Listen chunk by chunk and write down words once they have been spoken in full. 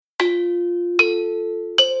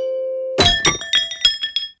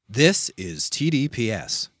This is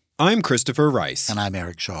TDPS. I'm Christopher Rice. And I'm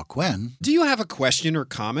Eric Shaw Quinn. Do you have a question or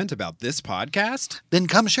comment about this podcast? Then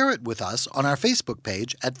come share it with us on our Facebook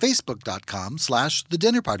page at facebook.com/The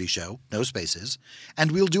Dinner Party Show, no spaces,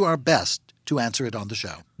 and we'll do our best to answer it on the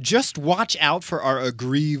show. Just watch out for our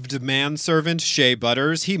aggrieved manservant, Shea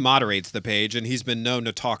Butters. He moderates the page, and he's been known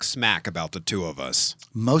to talk smack about the two of us.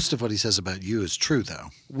 Most of what he says about you is true, though.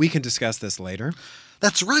 We can discuss this later.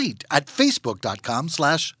 That's right, at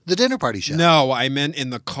facebook.com/The Dinner Party Show. No, I meant in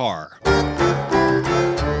the car.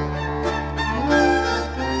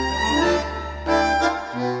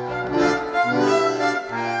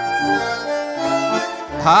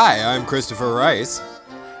 Hi, I'm Christopher Rice.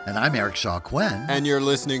 And I'm Eric Shaw Quinn. And you're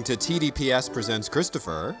listening to TDPS Presents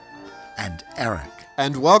Christopher. And Eric.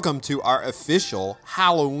 And welcome to our official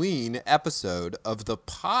Halloween episode of the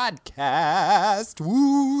podcast.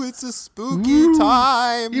 Woo, it's a spooky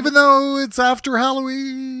time. Even though it's after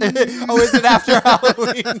Halloween. Oh, is it after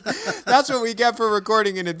Halloween? That's what we get for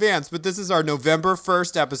recording in advance. But this is our November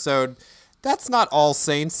 1st episode. That's not All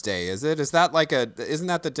Saints Day, is it? Isn't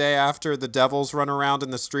that the day after the devils run around in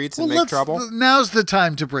the streets and make trouble? Now's the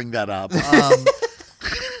time to bring that up.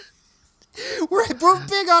 We're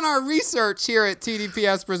big on our research here at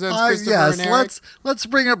TDPS Presents Christopher and Eric. Let's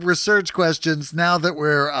bring up research questions now that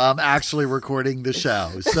we're actually recording the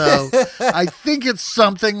show. So I think it's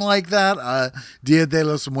something like that, Dia de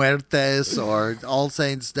los Muertes or All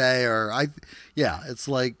Saints Day, it's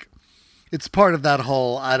like it's part of that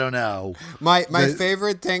whole, I don't know. My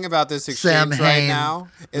favorite thing about this exchange right now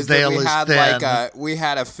is that we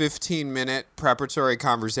had a 15-minute preparatory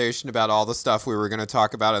conversation about all the stuff we were going to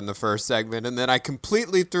talk about in the first segment, and then I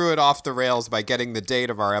completely threw it off the rails by getting the date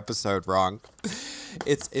of our episode wrong.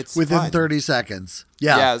 It's within fun. 30 seconds.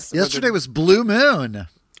 Yeah. Yes. Yesterday was Blue Moon.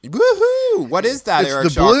 Woohoo! What is that, Eric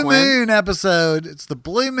It's the Shaw Blue Quinn? Moon episode. It's the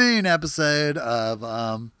Blue Moon episode of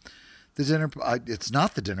the dinner. It's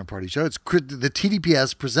not the Dinner Party Show. It's the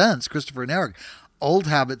TDPS Presents Christopher and Eric. Old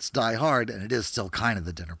habits die hard, and it is still kind of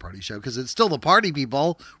the Dinner Party Show because it's still the party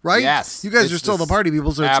people, right? Yes. You guys are still the party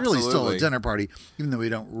people, so absolutely. It's really still a dinner party, even though we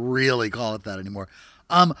don't really call it that anymore.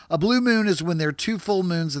 A blue moon is when there are two full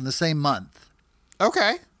moons in the same month.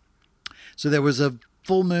 Okay. So there was a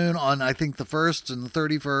full moon on, I think, the 1st and the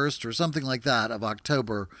 31st or something like that of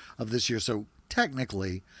October of this year. So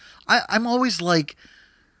technically, I'm always like,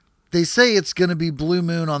 they say it's going to be blue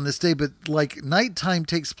moon on this day, but like nighttime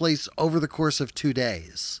takes place over the course of 2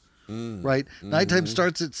 days, right? Mm-hmm. Nighttime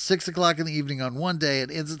starts at 6 o'clock in the evening on one day and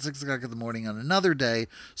ends at 6 o'clock in the morning on another day.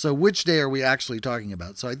 So which day are we actually talking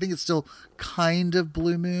about? So I think it's still kind of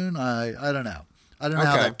blue moon. I don't know. I don't know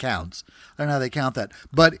how that counts. I don't know how they count that.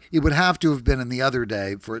 But it would have to have been in the other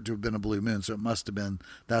day for it to have been a blue moon. So it must have been,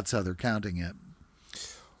 that's how they're counting it.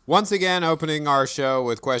 Once again, opening our show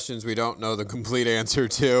with questions we don't know the complete answer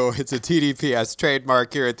to. It's a TDPS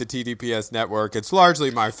trademark here at the TDPS network. It's largely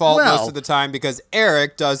my fault most of the time because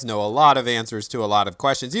Eric does know a lot of answers to a lot of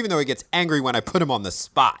questions, even though he gets angry when I put him on the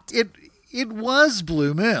spot. It was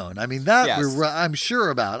Blue Moon. I mean, that I'm sure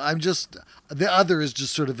about. The other is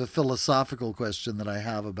just sort of a philosophical question that I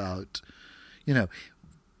have about,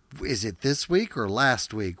 is it this week or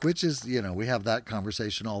last week? Which is, we have that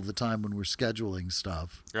conversation all the time when we're scheduling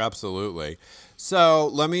stuff. Absolutely. So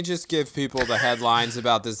let me just give people the headlines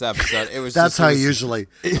about this episode. That's how usually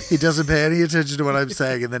he doesn't pay any attention to what I'm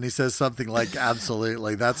saying, and then he says something like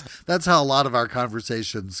 "absolutely." That's how a lot of our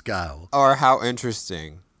conversations go. Or how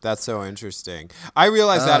interesting. That's so interesting. I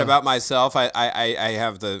realize that about myself. I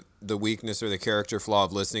have the weakness or the character flaw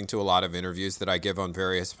of listening to a lot of interviews that I give on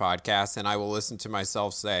various podcasts, and I will listen to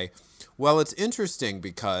myself say, well, it's interesting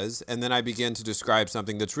because, and then I begin to describe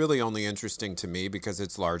something that's really only interesting to me because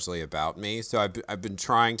it's largely about me. So I've been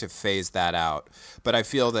trying to phase that out, but I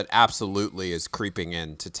feel that absolutely is creeping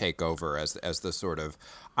in to take over as the sort of,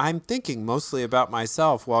 I'm thinking mostly about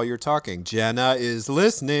myself while you're talking. Jenna is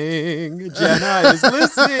listening. Jenna is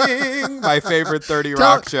listening. My favorite 30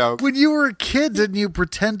 Rock joke. When you were a kid, didn't you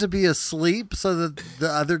pretend to be asleep so that the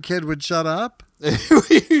other kid would shut up?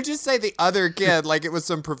 You just say the other kid like it was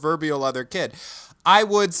some proverbial other kid. I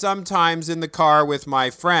would sometimes in the car with my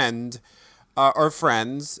friend or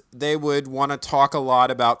friends, they would want to talk a lot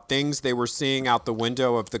about things they were seeing out the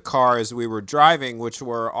window of the car as we were driving, which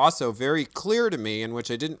were also very clear to me and which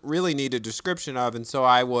I didn't really need a description of. And so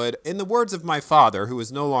I would, in the words of my father, who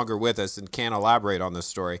is no longer with us and can't elaborate on this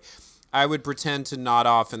story, I would pretend to nod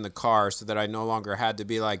off in the car so that I no longer had to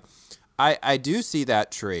be like, I do see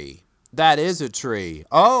that tree. That is a tree.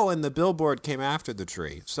 Oh, and the billboard came after the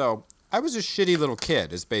tree. So I was a shitty little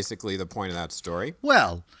kid is basically the point of that story.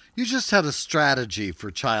 Well, You just had a strategy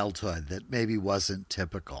for childhood that maybe wasn't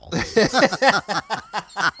typical.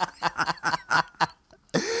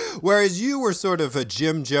 Whereas you were sort of a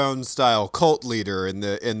Jim Jones style cult leader in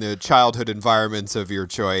the childhood environments of your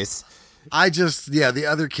choice. The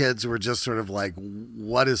other kids were just sort of like,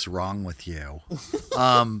 what is wrong with you?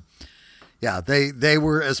 They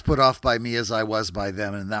were as put off by me as I was by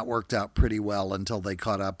them, and that worked out pretty well until they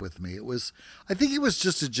caught up with me. I think it was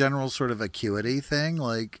just a general sort of acuity thing.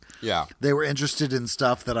 Like, they were interested in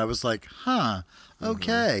stuff that I was like,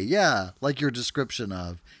 okay, yeah, like your description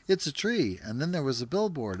of, it's a tree, and then there was a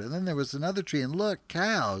billboard, and then there was another tree, and look,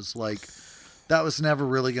 cows. Like, that was never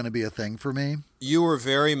really going to be a thing for me. You were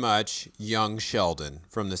very much young Sheldon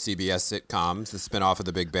from the CBS sitcoms, the spinoff of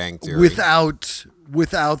The Big Bang Theory.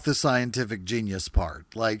 Without the scientific genius part.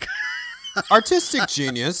 Like, artistic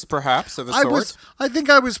genius, perhaps, of a sort. I think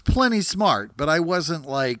I was plenty smart, but I wasn't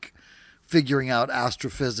like figuring out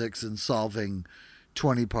astrophysics and solving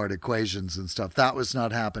 20-part equations and stuff. That was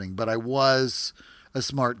not happening, but I was a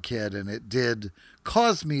smart kid, and it did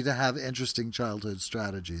cause me to have interesting childhood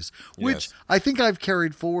strategies, which I think I've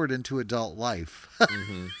carried forward into adult life.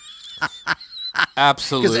 Mm-hmm.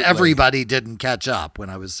 Absolutely. Because everybody didn't catch up when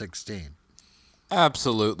I was 16.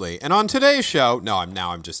 Absolutely. And on today's show,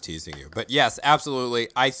 I'm just teasing you. But yes, absolutely.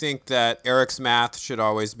 I think that Eric's math should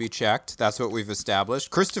always be checked. That's what we've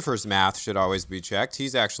established. Christopher's math should always be checked.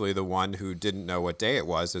 He's actually the one who didn't know what day it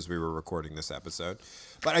was as we were recording this episode.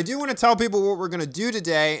 But I do want to tell people what we're going to do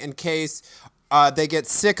today in case they get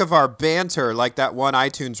sick of our banter, like that one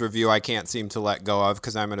iTunes review I can't seem to let go of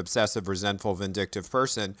because I'm an obsessive, resentful, vindictive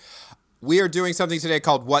person. We are doing something today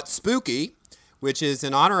called What's Spooky, which is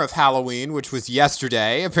in honor of Halloween, which was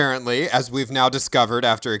yesterday, apparently, as we've now discovered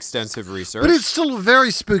after extensive research. But it's still a very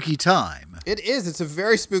spooky time. It is. It's a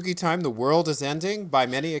very spooky time. The world is ending by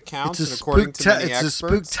many accounts, and according to many experts. It's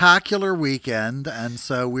a spooktacular weekend, and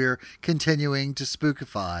so we're continuing to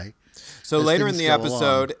spookify. So later in the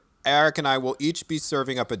episode, Eric and I will each be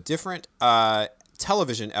serving up a different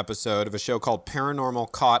television episode of a show called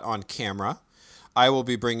Paranormal Caught on Camera. I will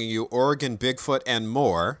be bringing you Oregon Bigfoot and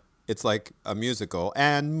more. It's like a musical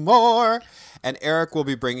and more. And Eric will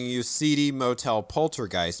be bringing you Seedy Motel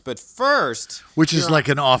Poltergeist. But first... Which is like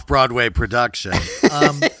an off-Broadway production.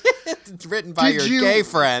 It's written by your gay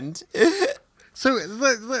friend. So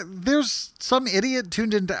there's some idiot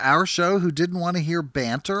tuned into our show who didn't want to hear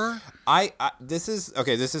banter? This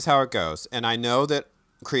is how it goes. And I know that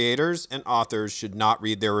creators and authors should not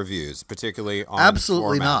read their reviews, particularly on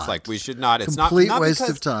absolutely formats. not. Like, we should not. It's complete not waste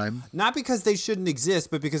because, of time. Not because they shouldn't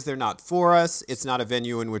exist, but because they're not for us. It's not a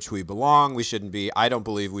venue in which we belong. We shouldn't be. I don't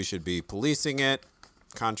believe we should be policing it,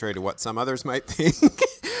 contrary to what some others might think.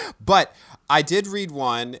 But I did read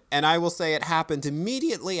one, and I will say it happened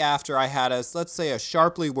immediately after I had let's say a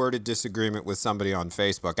sharply worded disagreement with somebody on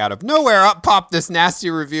Facebook. Out of nowhere, up popped this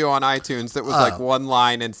nasty review on iTunes that was like one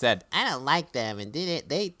line and said, "I don't like them, and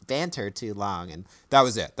they banter too long." And that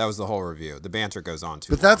was it. That was the whole review. The banter goes on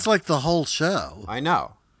too long. But that's like the whole show. I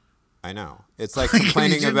know. It's like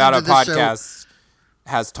complaining about a podcast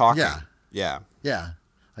has talking. Yeah.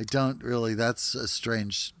 I don't really. That's a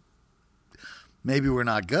strange. Maybe we're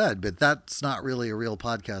not good, but that's not really a real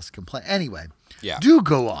podcast complaint. Anyway, do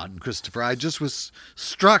go on, Christopher. I just was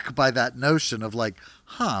struck by that notion of like,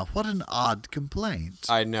 what an odd complaint.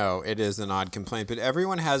 I know, it is an odd complaint, but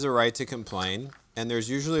everyone has a right to complain, and there's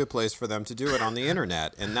usually a place for them to do it on the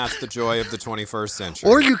internet, and that's the joy of the 21st century.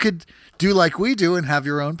 Or you could do like we do and have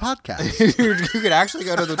your own podcast. You could actually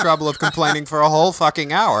go to the trouble of complaining for a whole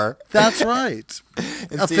fucking hour. That's right.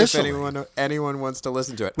 And officially. See if anyone wants to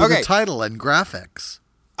listen to it. With a title and graphics.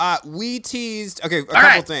 We teased. Okay, a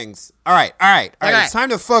couple things. All right. It's time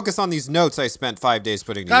to focus on these notes I spent 5 days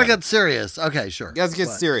putting together. Gotta get serious. Okay, sure. Let's get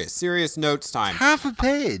serious. Serious notes time. Half a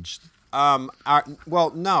page.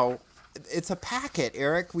 Well, no. It's a packet,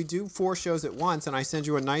 Eric. We do 4 shows at once, and I send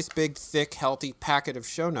you a nice, big, thick, healthy packet of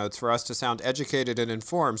show notes for us to sound educated and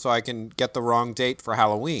informed so I can get the wrong date for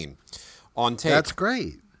Halloween on tape. That's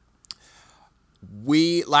great.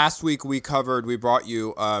 Last week we brought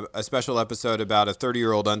you a special episode about a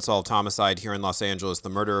 30-year-old unsolved homicide here in Los Angeles, the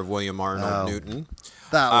murder of William Arnold Newton.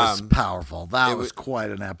 That was powerful. That was quite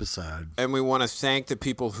an episode. And we want to thank the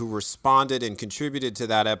people who responded and contributed to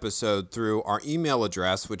that episode through our email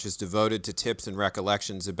address, which is devoted to tips and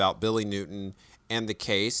recollections about Billy Newton and the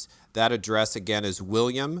case. That address, again, is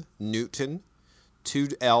William Newton, 2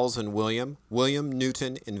 L's in William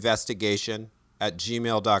Newton Investigation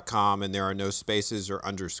 @gmail.com, and there are no spaces or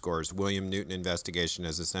underscores. William Newton Investigation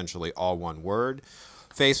is essentially all one word.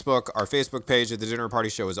 Facebook, our Facebook page of The Dinner Party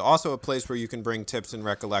Show is also a place where you can bring tips and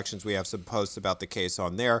recollections. We have some posts about the case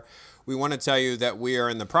on there. We want to tell you that we are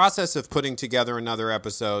in the process of putting together another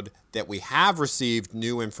episode, that we have received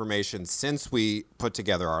new information since we put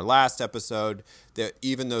together our last episode, that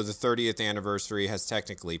even though the 30th anniversary has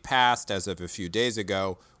technically passed as of a few days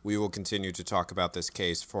ago, we will continue to talk about this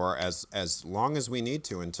case for as long as we need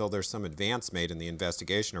to until there's some advance made in the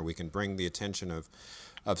investigation, or we can bring the attention of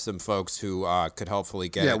some folks who could hopefully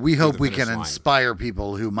get it. We hope the we finish can line. inspire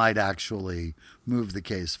people who might actually move the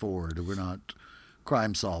case forward. We're not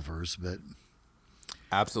crime solvers, but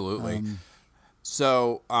Absolutely.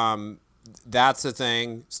 So that's the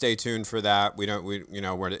thing. Stay tuned for that.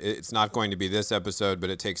 It's not going to be this episode, but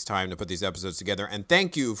it takes time to put these episodes together. And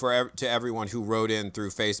thank you to everyone who wrote in through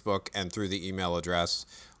Facebook and through the email address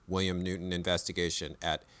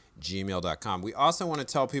williamnewtoninvestigation@gmail.com. We also want to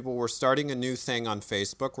tell people we're starting a new thing on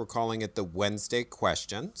Facebook. We're calling it the Wednesday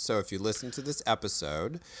Question. So if you listen to this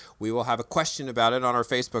episode, we will have a question about it on our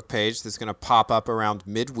Facebook page that's going to pop up around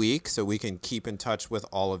midweek, so we can keep in touch with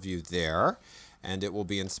all of you there. And it will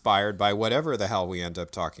be inspired by whatever the hell we end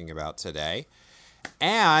up talking about today.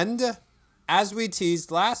 And as we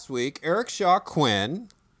teased last week, Eric Shaw Quinn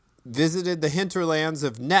visited the hinterlands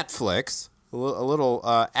of Netflix, a little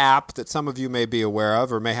app that some of you may be aware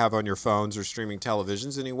of or may have on your phones or streaming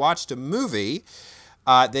televisions, and he watched a movie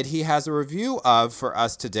that he has a review of for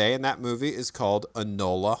us today, and that movie is called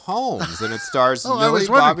Enola Holmes, and it stars Millie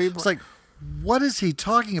Bobby. It's like, what is he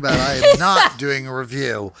talking about? I am not doing a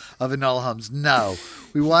review of Enola Holmes. No,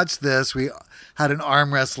 we watched this. We had an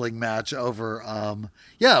arm wrestling match over.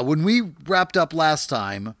 When we wrapped up last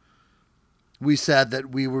time, we said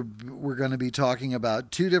that we were going to be talking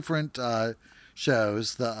about two different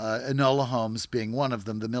shows, the Enola Holmes being one of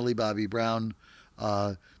them, the Millie Bobby Brown,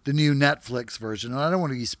 the new Netflix version. And I don't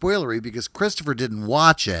want to be spoilery because Christopher didn't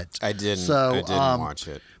watch it. I didn't watch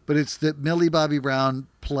it. But it's that Millie Bobby Brown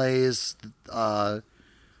plays a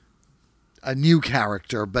new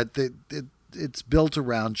character, but it's built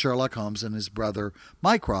around Sherlock Holmes and his brother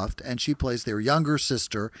Mycroft, and she plays their younger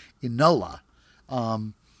sister, Enola.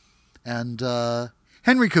 And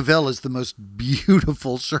Henry Cavill is the most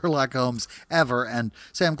beautiful Sherlock Holmes ever, and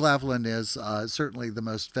Sam Claflin is certainly the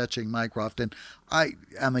most fetching Mycroft. And I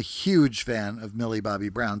am a huge fan of Millie Bobby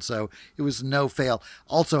Brown, so it was no fail.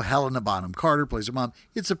 Also, Helena Bonham Carter plays her mom.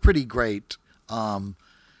 It's a pretty great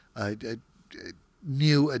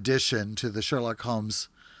new addition to the Sherlock Holmes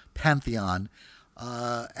pantheon.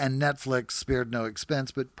 And Netflix spared no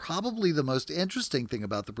expense, but probably the most interesting thing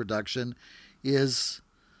about the production is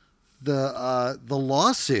the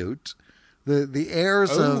lawsuit, the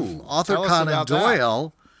heirs of Arthur Conan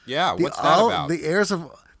Doyle. Yeah, what's that about? The heirs of,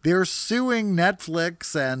 they're suing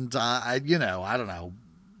Netflix and I don't know,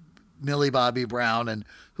 Millie Bobby Brown and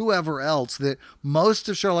whoever else. That most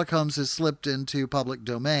of Sherlock Holmes has slipped into public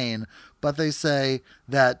domain, but they say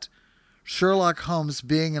that Sherlock Holmes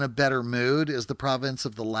being in a better mood is the province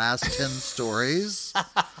of the last 10 stories.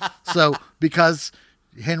 So because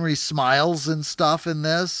Henry smiles and stuff in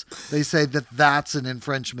this, they say that that's an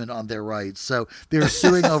infringement on their rights. So they're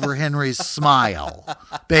suing over Henry's smile,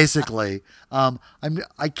 basically.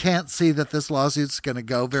 I can't see that this lawsuit's going to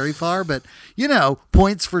go very far, but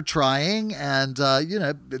points for trying. And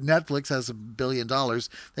Netflix has $1 billion.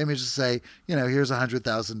 They may just say, here's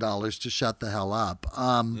 $100,000 to shut the hell up.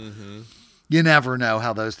 You never know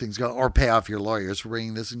how those things go, or pay off your lawyers for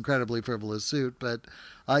bringing this incredibly frivolous suit. But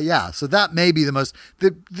so that may be the most.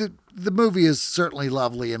 The movie is certainly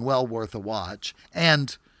lovely and well worth a watch,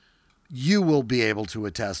 and you will be able to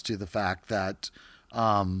attest to the fact that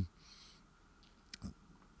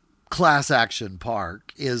Class Action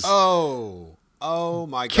Park is oh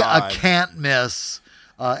my god, a can't miss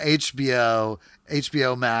HBO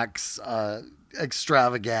Max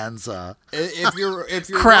extravaganza. If you're one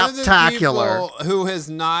of the people who has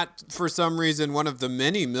not, for some reason, one of the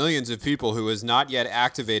many millions of people who has not yet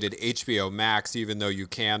activated HBO Max, even though you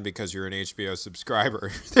can because you're an HBO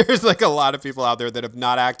subscriber, there's like a lot of people out there that have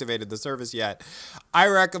not activated the service yet. I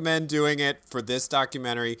recommend doing it for this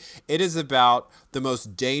documentary. It is about the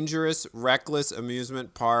most dangerous, reckless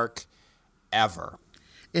amusement park ever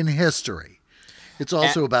in history. It's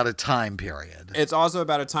also about a time period. It's also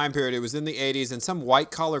about a time period. It was in the 80s, and some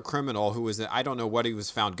white-collar criminal who was, I don't know what he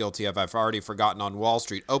was found guilty of. I've already forgotten, on Wall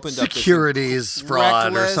Street, opened up this securities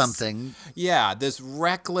fraud or something. Yeah, this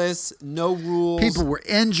reckless, no rules. People were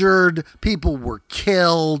injured. People were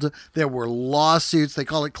killed. There were lawsuits. They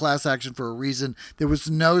call it class action for a reason. There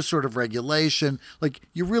was no sort of regulation. Like,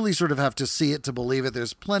 you really sort of have to see it to believe it.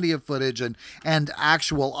 There's plenty of footage and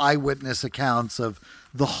actual eyewitness accounts of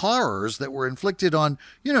the horrors that were inflicted on,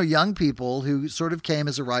 young people who sort of came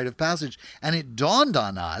as a rite of passage. And it dawned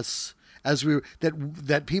on us as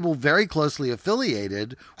that people very closely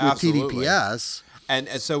affiliated with Absolutely. TDPS. And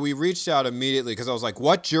so we reached out immediately because I was like,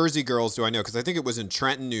 what Jersey girls do I know? Because I think it was in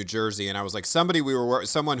Trenton, New Jersey. And I was like,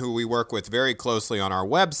 someone who we work with very closely on our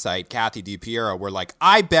website, Kathy DiPiero, we're like,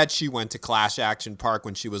 I bet she went to Clash Action Park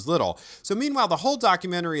when she was little. So meanwhile, the whole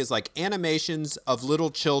documentary is like animations of little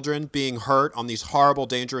children being hurt on these horrible,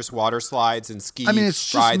 dangerous water slides and ski it's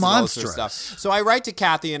just rides monstrous. and all this sort of stuff. So I write to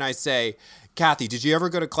Kathy and I say, Kathy, did you ever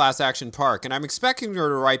go to Class Action Park? And I'm expecting her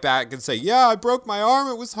to write back and say, yeah, I broke my arm.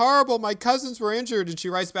 It was horrible. My cousins were injured. And she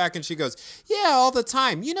writes back and she goes, yeah, all the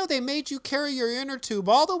time. They made you carry your inner tube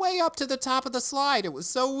all the way up to the top of the slide. It was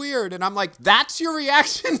so weird. And I'm like, that's your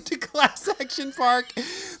reaction to Class Action Park?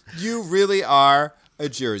 You really are a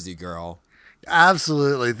Jersey girl.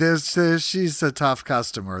 Absolutely. She's a tough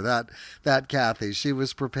customer. That Kathy, she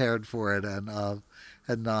was prepared for it and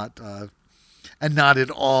not at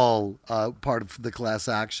all part of the class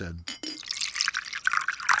action.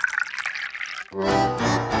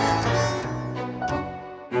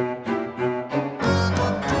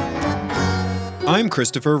 I'm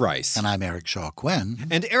Christopher Rice. And I'm Eric Shaw Quinn.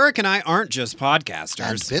 And Eric and I aren't just podcasters.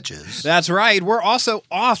 And bitches. That's right. We're also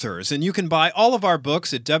authors, and you can buy all of our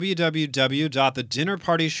books at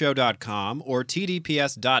www.thedinnerpartyshow.com or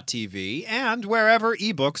tdps.tv and wherever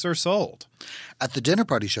ebooks are sold. At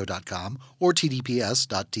thedinnerpartyshow.com or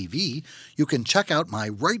tdps.tv, you can check out my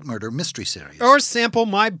Right Murder mystery series. Or sample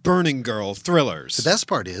my Burning Girl thrillers. The best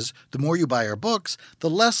part is, the more you buy our books, the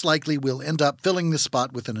less likely we'll end up filling the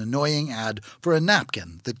spot with an annoying ad for a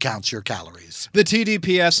napkin that counts your calories. The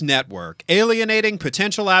TDPS Network, alienating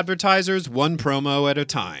potential advertisers one promo at a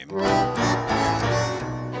time.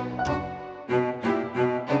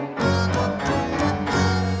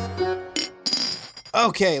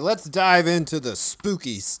 Okay, let's dive into the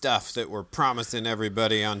spooky stuff that we're promising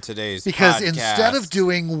everybody on today's Because podcast. instead of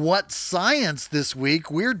doing What Science this week,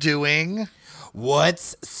 we're doing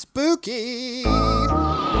What's Spooky? And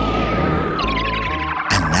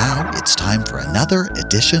now it's time for another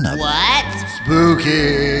edition of What's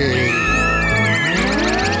Spooky.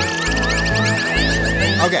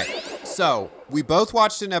 Okay, so we both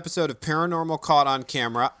watched an episode of Paranormal Caught on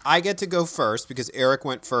Camera. I get to go first because Eric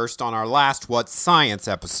went first on our last What's Science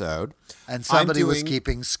episode. And somebody was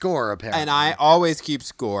keeping score, apparently. And I always keep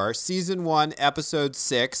score. Season 1, Episode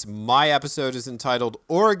 6. My episode is entitled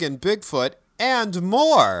Oregon Bigfoot and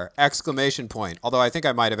More! Exclamation point. Although I think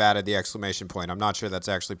I might have added the exclamation point. I'm not sure that's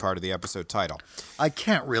actually part of the episode title. I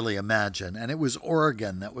can't really imagine. And it was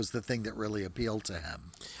Oregon that was the thing that really appealed to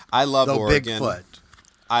him. I love Oregon. Bigfoot.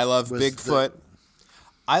 I love Bigfoot.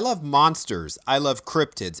 I love monsters. I love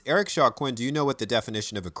cryptids. Eric Shaw Quinn, do you know what the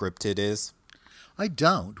definition of a cryptid is? I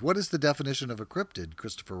don't. What is the definition of a cryptid,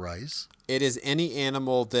 Christopher Rice? It is any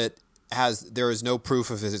animal that there is no proof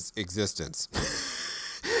of its existence.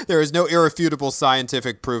 There is no irrefutable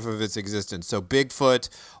scientific proof of its existence. So Bigfoot,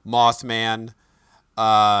 Mothman,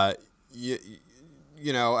 I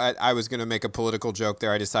was going to make a political joke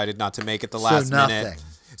there. I decided not to make it the last minute.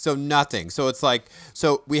 So nothing. So it's like,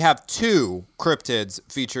 so we have 2 cryptids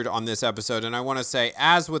featured on this episode. And I want to say,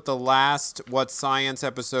 as with the last What Science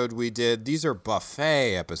episode we did, these are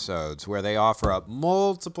buffet episodes where they offer up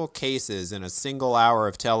multiple cases in a single hour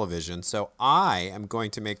of television. So I am going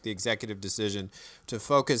to make the executive decision to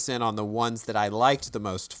focus in on the ones that I liked the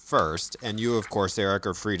most first. And you, of course, Eric,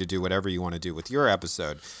 are free to do whatever you want to do with your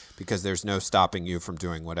episode, because there's no stopping you from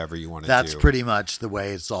doing whatever you want to do. That's pretty much the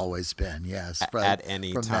way it's always been, yes. At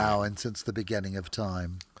any time. From now and since the beginning of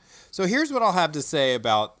time. So here's what I'll have to say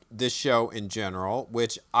about this show in general,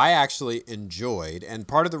 which I actually enjoyed. And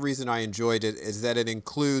part of the reason I enjoyed it is that it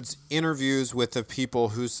includes interviews with the people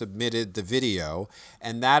who submitted the video.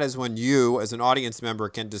 And that is when you, as an audience member,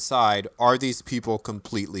 can decide, are these people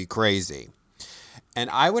completely crazy? And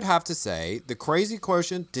I would have to say the crazy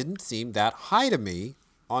quotient didn't seem that high to me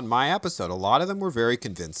on my episode. A lot of them were very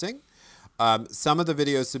convincing. Some of the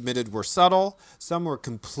videos submitted were subtle. Some were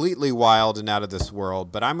completely wild and out of this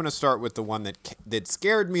world. But I'm going to start with the one that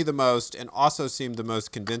scared me the most and also seemed the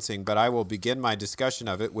most convincing. But I will begin my discussion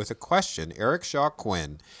of it with a question. Eric Shaw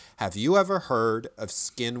Quinn, have you ever heard of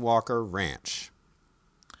Skinwalker Ranch?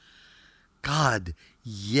 God,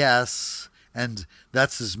 yes. And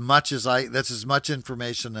that's as much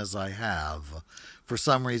information as I have. For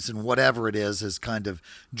some reason, whatever it is has kind of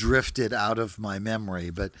drifted out of my memory.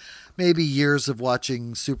 But maybe years of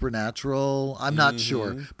watching Supernatural. I'm not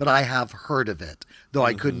sure, but I have heard of it, though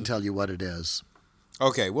I couldn't tell you what it is.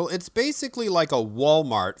 Okay, well, it's basically like a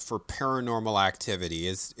Walmart for paranormal activity.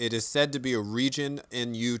 It is said to be a region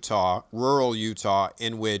in Utah, rural Utah,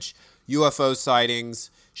 in which UFO sightings,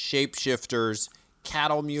 shapeshifters,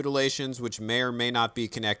 cattle mutilations, which may or may not be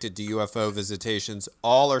connected to UFO visitations,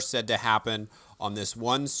 all are said to happen on this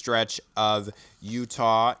one stretch of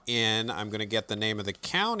Utah in, I'm going to get the name of the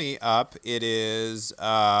county up, it is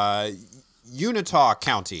Unitah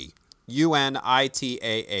County.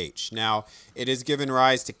 UNITAH. Now, it has given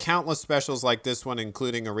rise to countless specials like this one,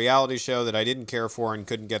 including a reality show that I didn't care for and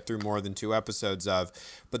couldn't get through more than 2 episodes of.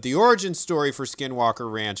 But the origin story for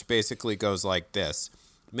Skinwalker Ranch basically goes like this.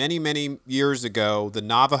 Many, many years ago, the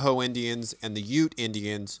Navajo Indians and the Ute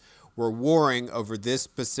Indians were warring over this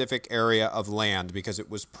specific area of land because it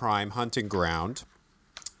was prime hunting ground.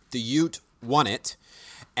 The Ute won it.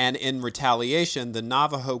 And in retaliation, the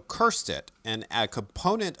Navajo cursed it. And a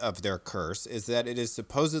component of their curse is that it is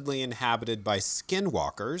supposedly inhabited by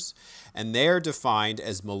skinwalkers, and they are defined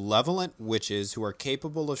as malevolent witches who are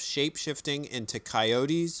capable of shapeshifting into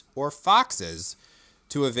coyotes or foxes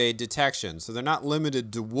to evade detection. So they're not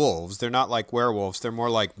limited to wolves. They're not like werewolves. They're more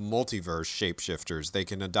like multiverse shapeshifters. They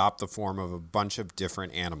can adopt the form of a bunch of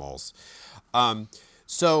different animals.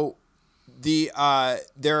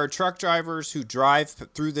 There are truck drivers who drive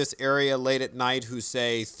through this area late at night who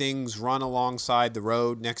say things run alongside the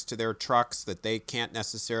road next to their trucks that they can't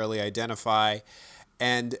necessarily identify.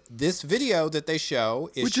 And this video that they show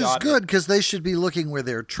is Which is good because they should be looking where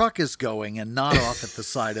their truck is going and not off at the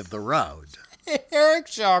side of the road. Eric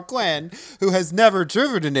Shaw Quinn, who has never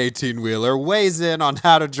driven an 18-wheeler, weighs in on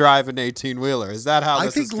how to drive an 18-wheeler. Is that how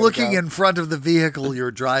this is going to go? I think looking in front of the vehicle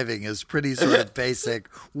you're driving is pretty sort of basic,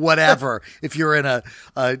 whatever. If you're in a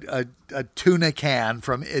tuna can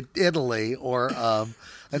from Italy or an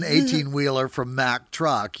 18-wheeler from Mack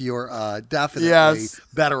Truck, you're definitely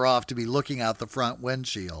better off to be looking out the front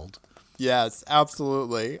windshield. Yes,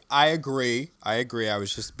 absolutely. I agree. I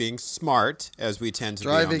was just being smart, as we tend to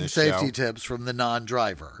be on this show. Driving safety tips from the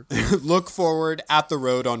non-driver. Look forward at the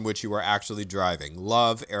road on which you are actually driving.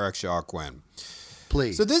 Love, Eric Shaw Quinn.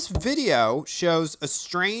 Please. So this video shows a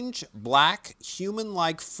strange black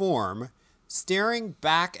human-like form staring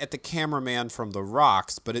back at the cameraman from the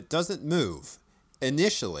rocks, but it doesn't move.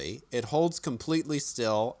 Initially, it holds completely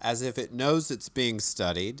still as if it knows it's being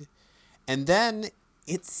studied, and then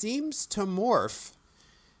it seems to morph,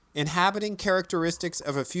 inhabiting characteristics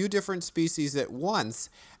of a few different species at once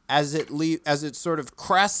as it sort of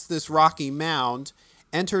crests this rocky mound,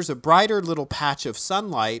 enters a brighter little patch of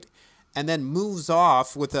sunlight, and then moves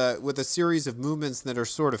off with a series of movements that are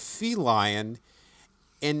sort of feline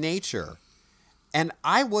in nature. And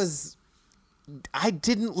I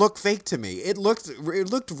didn't look fake to me. It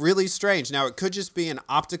looked really strange. Now, it could just be an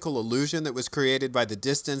optical illusion that was created by the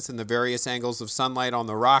distance and the various angles of sunlight on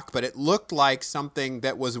the rock, but it looked like something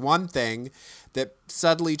that was one thing that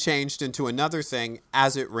suddenly changed into another thing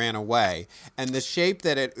as it ran away. And the shape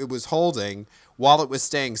that it was holding while it was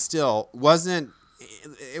staying still wasn't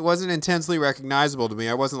intensely recognizable to me.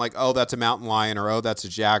 I wasn't like, oh, that's a mountain lion, or oh, that's a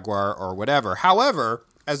jaguar, or whatever. However,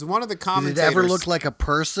 as one of the commentators... Did it ever look like a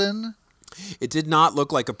person? It did not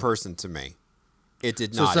look like a person to me. It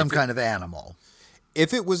did not. So some kind of animal.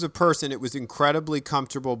 If it was a person, it was incredibly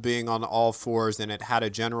comfortable being on all fours, and it had a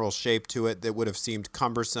general shape to it that would have seemed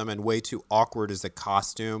cumbersome and way too awkward as a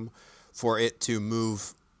costume for it to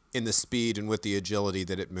move in the speed and with the agility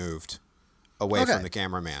that it moved away from the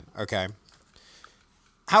cameraman. Okay.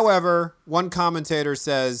 However, one commentator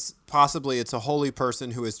says possibly it's a holy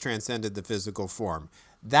person who has transcended the physical form.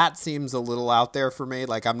 That seems a little out there for me.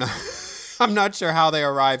 Like, I'm not sure how they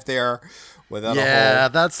arrived there without a hole. Yeah,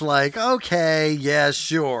 that's like, okay, yeah,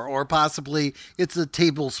 sure. Or possibly it's a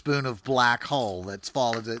tablespoon of black hole that's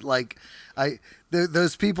fallen. Like,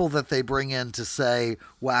 those people that they bring in to say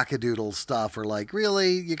wackadoodle stuff are like,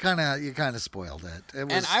 really? You kind of spoiled it.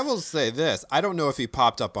 And I will say this. I don't know if he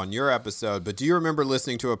popped up on your episode, but do you remember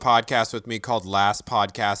listening to a podcast with me called Last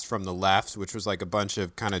Podcast from the Left, which was like a bunch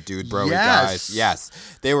of kind of dude bro-y guys? Yes.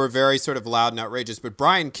 They were very sort of loud and outrageous. But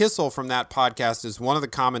Brian Kissel from that podcast is one of the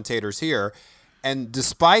commentators here. And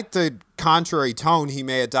despite the contrary tone he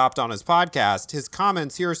may adopt on his podcast, his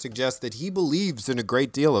comments here suggest that he believes in a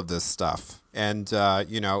great deal of this stuff and,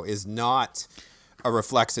 is not a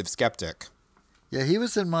reflexive skeptic. Yeah, he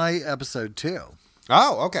was in my episode too.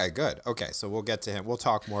 Oh, okay, good. Okay, so we'll get to him. We'll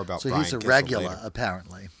talk more about Brian Kissel. So he's a regular, later.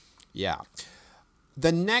 Apparently. Yeah.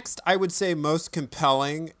 The next, I would say, most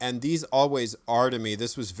compelling, and these always are to me,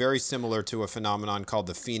 this was very similar to a phenomenon called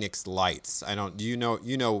the Phoenix Lights.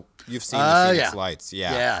 You've seen the Phoenix Lights.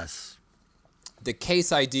 Yeah. Yes. The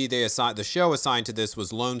case ID the show assigned to this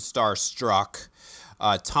was Lone Star Struck.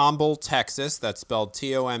 Tomball, Texas. That's spelled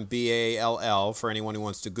Tomball for anyone who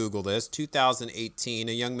wants to Google this. 2018,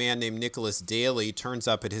 a young man named Nicholas Daly turns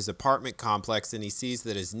up at his apartment complex and he sees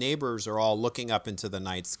that his neighbors are all looking up into the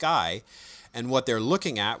night sky. And what they're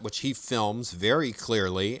looking at, which he films very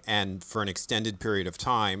clearly and for an extended period of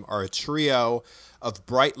time, are a trio of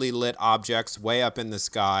brightly lit objects way up in the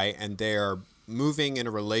sky, and they are moving in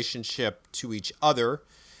a relationship to each other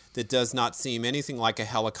that does not seem anything like a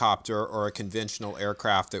helicopter or a conventional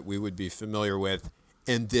aircraft that we would be familiar with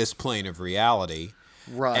in this plane of reality.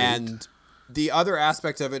 Right. And the other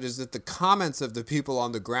aspect of it is that the comments of the people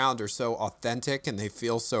on the ground are so authentic and they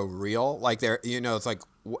feel so real. Like they're, it's like,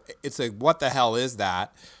 what the hell is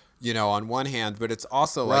that? On one hand, but it's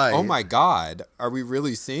also like, oh my God, are we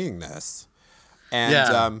really seeing this?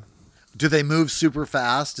 And do they move super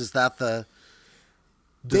fast? Is that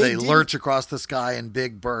do they lurch across the sky in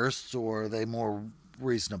big bursts, or are they more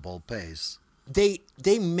reasonable pace? They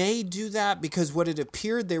may do that because what it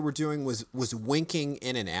appeared they were doing was winking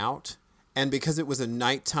in and out. And because it was a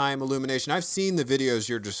nighttime illumination, I've seen the videos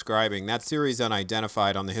you're describing. That series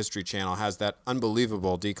Unidentified on the History Channel has that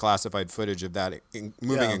unbelievable declassified footage of that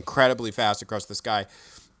moving incredibly fast across the sky.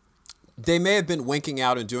 They may have been winking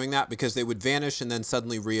out and doing that because they would vanish and then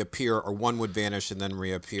suddenly reappear, or one would vanish and then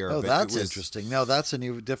reappear. Oh, that's interesting. No, that's a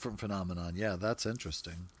different phenomenon. Yeah, that's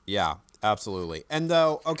interesting. Yeah, absolutely. And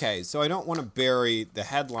so I don't want to bury the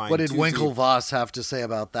headline. What did Winklevoss have to say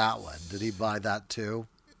about that one? Did he buy that too?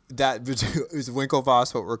 That is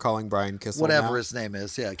Winklevoss what we're calling Brian Kissel Whatever now? His name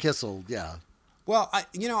is. Yeah, Kissel, yeah. Well,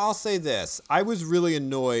 I'll say this. I was really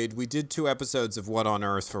annoyed. We did 2 episodes of What on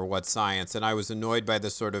Earth for What Science, and I was annoyed by the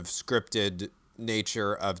sort of scripted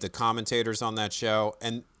nature of the commentators on that show.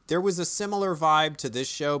 And there was a similar vibe to this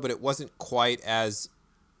show, but it wasn't quite as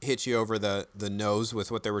hit you over the nose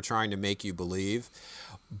with what they were trying to make you believe.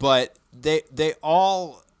 But they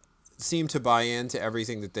all seemed to buy into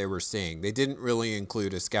everything that they were seeing. They didn't really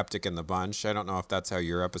include a skeptic in the bunch. I don't know if that's how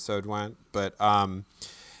your episode went, but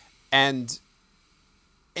and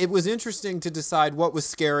it was interesting to decide what was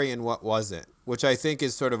scary and what wasn't, which I think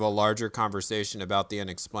is sort of a larger conversation about the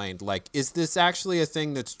unexplained. Like, is this actually a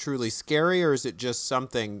thing that's truly scary, or is it just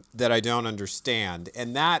something that I don't understand?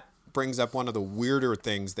 And that brings up one of the weirder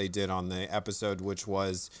things they did on the episode, which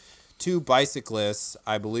was 2 bicyclists.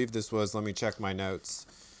 I believe this was, let me check my notes.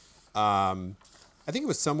 I think it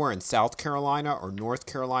was somewhere in South Carolina or North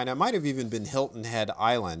Carolina. It might have even been Hilton Head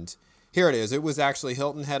Island. Here it is. It was actually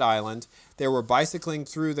Hilton Head Island. They were bicycling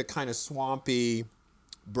through the kind of swampy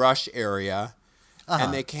brush area,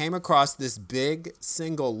 and they came across this big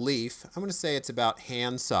single leaf. I'm going to say it's about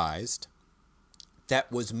hand-sized,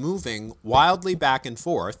 that was moving wildly back and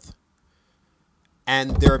forth,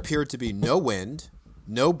 and there appeared to be no wind,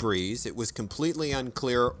 no breeze. It was completely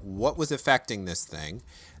unclear what was affecting this thing.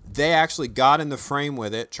 They actually got in the frame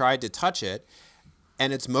with it, tried to touch it,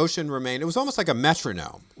 and its motion remained. It was almost like a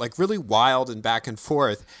metronome, like really wild and back and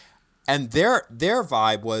forth. And their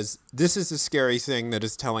vibe was, this is a scary thing that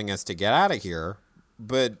is telling us to get out of here.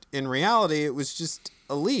 But in reality, it was just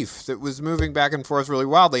a leaf that was moving back and forth really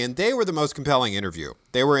wildly. And they were the most compelling interview.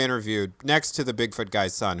 They were interviewed next to the Bigfoot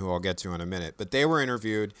guy's son, who I'll get to in a minute. But they were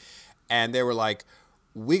interviewed, and they were like,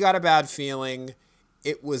 we got a bad feeling.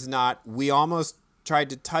 It was not, we almost tried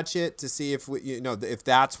to touch it to see if if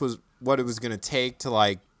that's what it was going to take to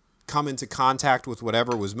like come into contact with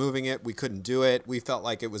whatever was moving it. We couldn't do it. We felt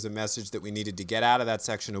like it was a message that we needed to get out of that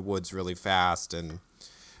section of woods really fast, and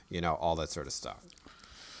all that sort of stuff.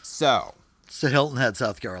 So Hilton Head,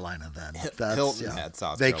 South Carolina, then. That's, Hilton Head,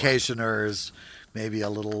 South Carolina. Vacationers, maybe a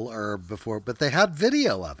little herb before, but they had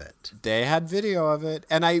video of it. They had video of it,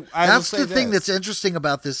 and I that's the thing that's interesting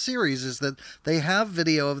about this series, is that they have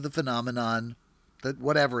video of the phenomenon, that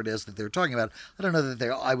whatever it is that they're talking about. I don't know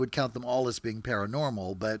that I would count them all as being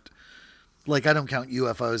paranormal, but like I don't count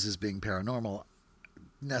UFOs as being paranormal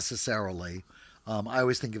necessarily. I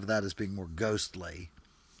always think of that as being more ghostly.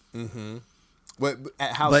 Mm-hmm.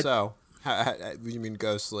 So? How you mean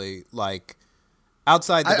ghostly? Like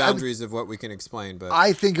outside the boundaries of what we can explain, but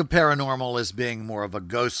I think of paranormal as being more of a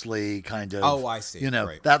ghostly kind of. Oh, I see.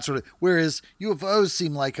 Right. That sort of. Whereas UFOs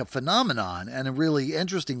seem like a phenomenon and a really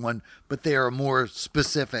interesting one, but they are a more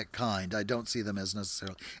specific kind. I don't see them as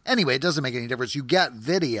necessarily. Anyway, it doesn't make any difference. You get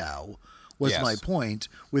video, was my point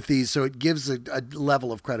with these, so it gives a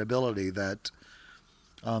level of credibility that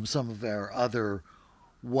some of our other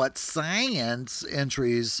What Science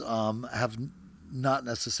entries have not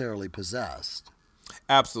necessarily possessed.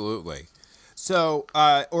 Absolutely. So,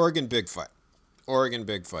 Oregon Bigfoot.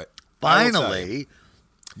 Finally,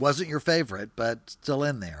 Wasn't your favorite, but still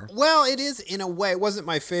in there. Well, it is in a way. It wasn't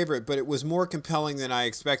my favorite, but it was more compelling than I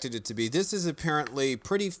expected it to be. This is apparently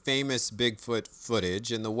pretty famous Bigfoot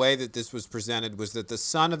footage, and the way that this was presented was that the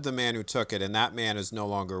son of the man who took it, and that man is no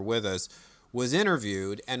longer with us, was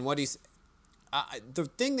interviewed, and what he's... the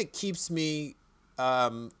thing that keeps me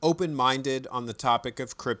open-minded on the topic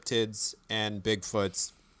of cryptids and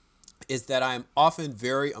Bigfoots is that I'm often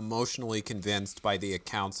very emotionally convinced by the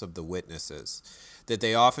accounts of the witnesses, that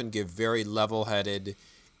they often give very level-headed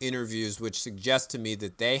interviews which suggest to me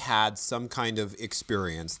that they had some kind of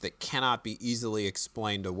experience that cannot be easily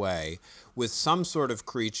explained away with some sort of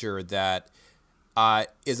creature that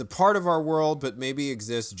is a part of our world but maybe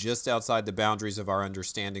exists just outside the boundaries of our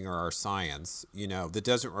understanding or our science, that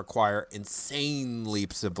doesn't require insane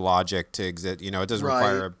leaps of logic to exist. It doesn't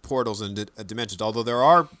require portals and dimensions, although there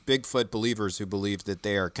are Bigfoot believers who believe that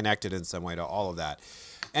they are connected in some way to all of that.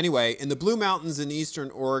 Anyway, in the Blue Mountains in eastern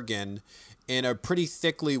Oregon, in a pretty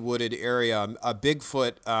thickly wooded area, a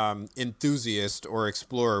Bigfoot enthusiast or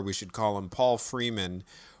explorer, we should call him, Paul Freeman,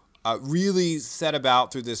 really set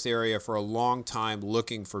about through this area for a long time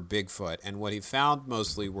looking for Bigfoot. And what he found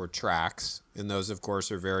mostly were tracks, and those, of course,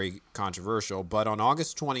 are very controversial. But on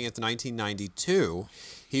August 20th, 1992,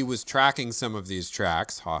 he was tracking some of these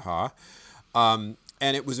tracks, and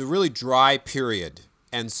it was a really dry period.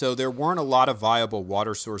 And so there weren't a lot of viable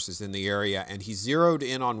water sources in the area, and he zeroed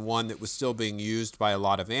in on one that was still being used by a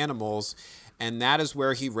lot of animals, and that is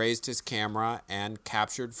where he raised his camera and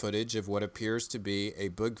captured footage of what appears to be a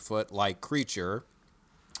Bigfoot-like creature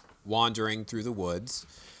wandering through the woods.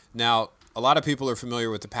 Now, a lot of people are familiar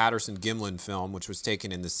with the Patterson-Gimlin film, which was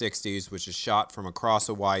taken in the 60s, which is shot from across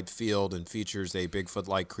a wide field and features a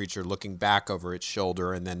Bigfoot-like creature looking back over its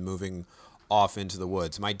shoulder and then moving off into the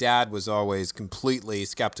woods. My dad was always completely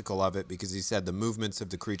skeptical of it because he said the movements of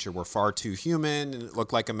the creature were far too human and it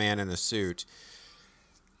looked like a man in a suit.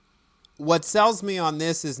 What sells me on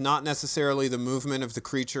this is not necessarily the movement of the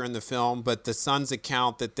creature in the film, but the son's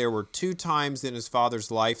account that there were 2 times in his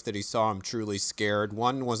father's life that he saw him truly scared.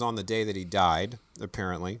 One was on the day that he died,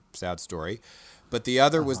 apparently. Sad story. But the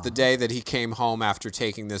other was the day that he came home after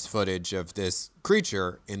taking this footage of this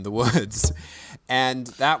creature in the woods. And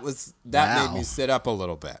that made me sit up a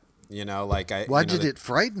little bit. Why did it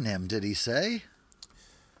frighten him, did he say?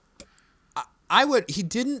 He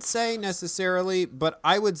didn't say necessarily, but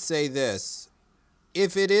I would say this.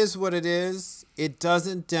 If it is what it is, it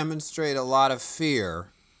doesn't demonstrate a lot of fear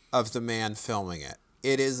of the man filming it.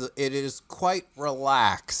 It is quite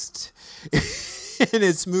relaxed in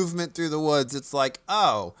its movement through the woods. It's like,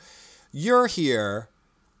 oh, you're here,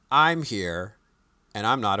 I'm here, and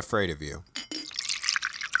I'm not afraid of you.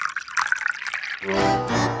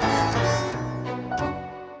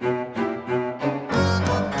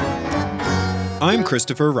 I'm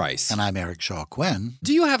Christopher Rice. And I'm Eric Shaw Quinn.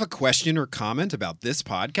 Do you have a question or comment about this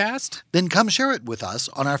podcast? Then come share it with us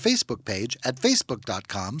on our Facebook page at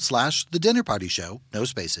facebook.com/The Dinner Party Show, no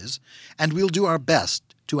spaces, and we'll do our best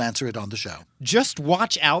to answer it on the show. Just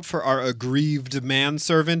watch out for our aggrieved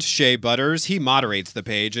manservant, Shea Butters. He moderates the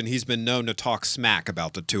page, and he's been known to talk smack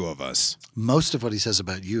about the two of us. Most of what he says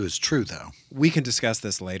about you is true, though. We can discuss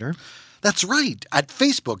this later. That's right, at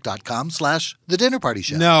facebook.com/The Dinner Party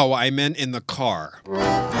Show. No, I meant in the car.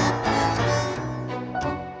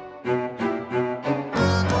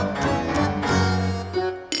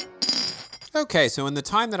 Okay, so in the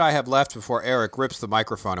time that I have left before Eric rips the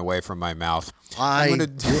microphone away from my mouth,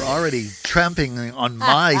 you're already tramping on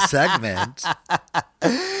my segment.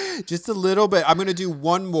 Just a little bit. I'm going to do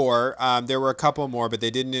one more. There were a couple more, but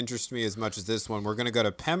they didn't interest me as much as this one. We're going to go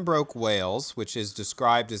to Pembroke, Wales, which is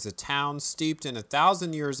described as a town steeped in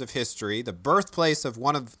 1,000 years of history, the birthplace of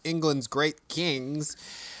one of England's great kings.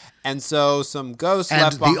 And so some ghosts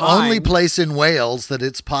left behind. And the only place in Wales that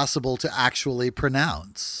it's possible to actually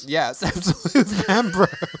pronounce. Yes, absolutely.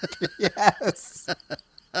 Pembroke. Yes.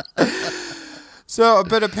 So,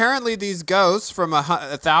 but apparently these ghosts from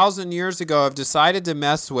 1,000 years ago have decided to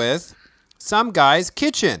mess with some guy's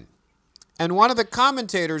kitchen. And one of the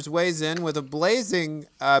commentators weighs in with a blazing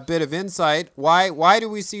bit of insight. Why do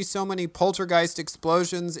we see so many poltergeist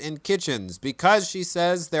explosions in kitchens? Because, she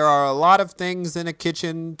says, there are a lot of things in a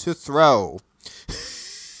kitchen to throw.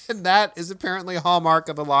 And that is apparently a hallmark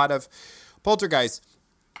of a lot of poltergeists.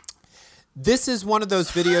 This is one of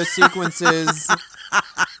those video sequences.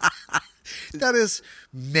 That is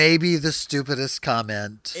maybe the stupidest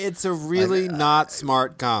comment. It's a really not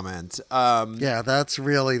smart comment. Yeah, that's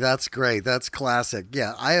great. That's classic.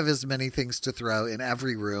 Yeah, I have as many things to throw in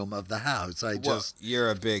every room of the house. You're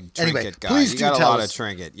a big trinket guy. Please you do got a tell lot us. of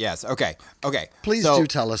trinket. Yes. Okay. Please do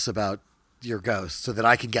tell us about your ghost so that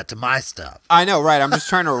I can get to my stuff. I know, right? I'm just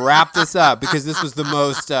trying to wrap this up because this was the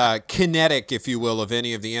most kinetic, if you will, of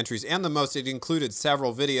any of the entries, and the most. It included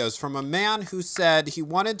several videos from a man who said he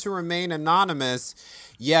wanted to remain anonymous,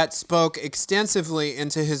 yet spoke extensively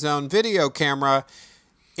into his own video camera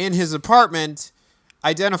in his apartment,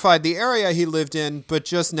 identified the area he lived in, but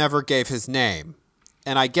just never gave his name.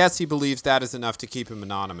 And I guess he believes that is enough to keep him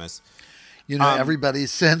anonymous. You know,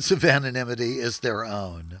 everybody's sense of anonymity is their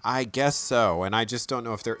own. I guess so. And I just don't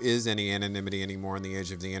know if there is any anonymity anymore in the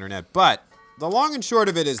age of the internet. But the long and short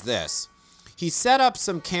of it is this. He set up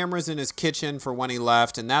some cameras in his kitchen for when he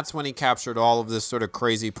left, and that's when he captured all of this sort of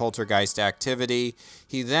crazy poltergeist activity.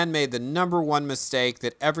 He then made the number one mistake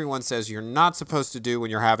that everyone says you're not supposed to do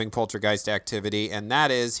when you're having poltergeist activity, and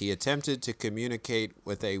that is he attempted to communicate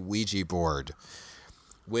with a Ouija board,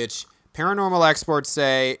 which paranormal experts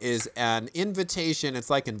say is an invitation.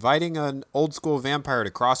 It's like inviting an old school vampire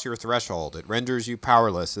to cross your threshold. It renders you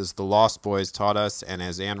powerless, as the Lost Boys taught us, and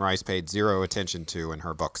as Anne Rice paid zero attention to in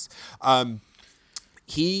her books.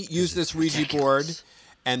 He used this Ouija board,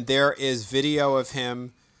 and there is video of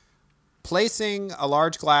him placing a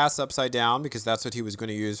large glass upside down, because that's what he was going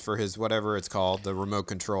to use for his whatever it's called, the remote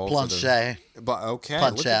control. Planchet. Okay,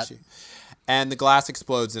 Planchet. look at you. And the glass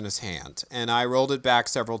explodes in his hand. And I rolled it back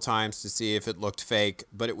several times to see if it looked fake.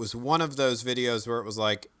 But it was one of those videos where it was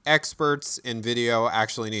like, experts in video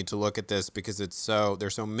actually need to look at this because there's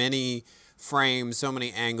so many frames, so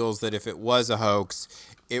many angles that if it was a hoax,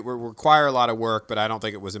 it would require a lot of work, but I don't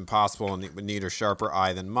think it was impossible, and it would need a sharper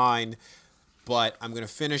eye than mine. But I'm going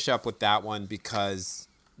to finish up with that one because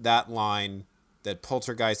that line, that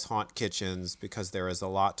poltergeists haunt kitchens because there is a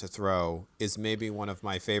lot to throw, is maybe one of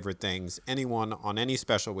my favorite things anyone on any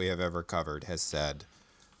special we have ever covered has said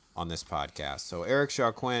on this podcast. So Eric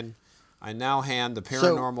Shaw Quinn, I now hand the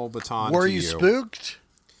paranormal baton to you. Were you spooked?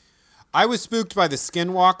 I was spooked by the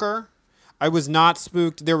Skinwalker. I was not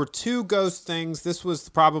spooked. There were two ghost things. This was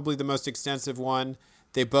probably the most extensive one.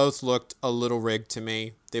 They both looked a little rigged to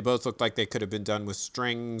me. They both looked like they could have been done with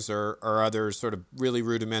strings or other sort of really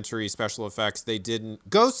rudimentary special effects. They didn't.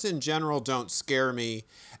 Ghosts in general don't scare me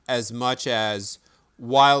as much as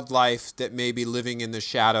wildlife that may be living in the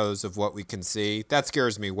shadows of what we can see. That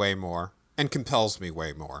scares me way more and compels me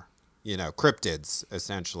way more. You know, cryptids,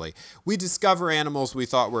 essentially. We discover animals we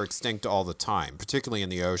thought were extinct all the time, particularly in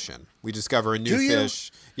the ocean. We discover a new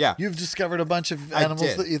fish. Yeah. You've discovered a bunch of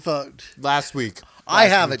animals that you thought... Last week. I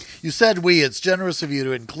haven't. You said we. It's generous of you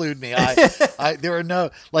to include me. There are no...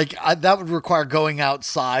 that would require going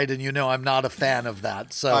outside, and you know I'm not a fan of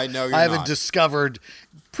that. So I know you're I haven't not. discovered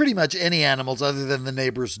pretty much any animals other than the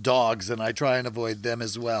neighbor's dogs, and I try and avoid them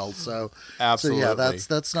as well. So, Absolutely. So yeah,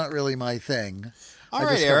 that's not really my thing. All I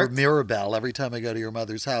right, discover Eric. Mirabelle every time I go to your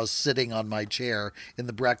mother's house, sitting on my chair in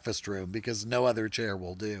the breakfast room because no other chair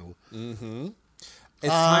will do. Mm-hmm. It's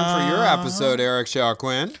time for your episode, Eric Shaw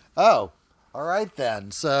Quinn. Oh, all right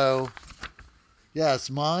then. So, yes,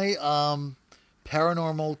 my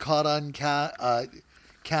paranormal caught on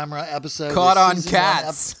camera episode. Caught on season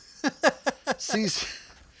cats.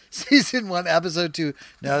 Season 1, episode 2.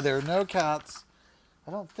 No, there are no cats.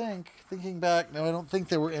 I don't think. Thinking back, no, I don't think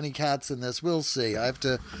there were any cats in this. We'll see. I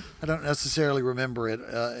don't necessarily remember it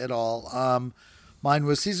at all. Mine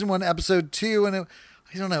was season 1, episode 2, and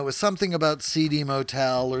I don't know. It was something about CD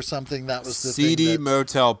Motel or something. That was the CD thing.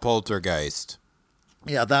 Motel Poltergeist.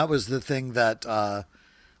 Yeah, that was the thing that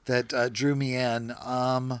drew me in.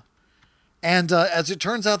 And as it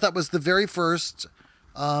turns out, that was the very first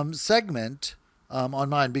segment on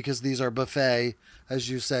mine, because these are buffet, as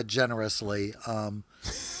you said, generously.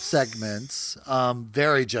 Segments,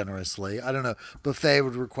 very generously. I don't know. Buffet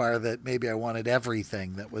would require that maybe I wanted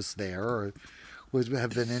everything that was there, or would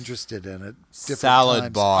have been interested in it. Salad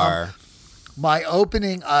times. bar. My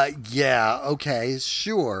opening, yeah, okay,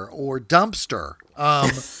 sure, or dumpster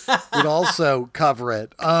would also cover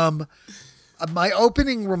it. My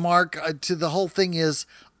opening remark to the whole thing is,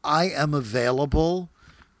 I am available.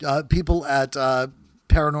 People at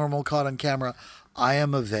Paranormal Caught on Camera, I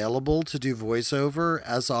am available to do voiceover,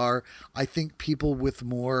 as are, I think, people with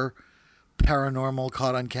more paranormal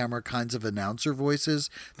caught on camera kinds of announcer voices.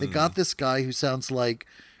 They got this guy who sounds like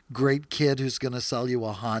great kid who's going to sell you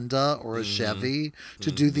a Honda or a Chevy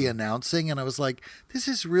to do the announcing. And I was like, this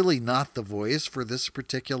is really not the voice for this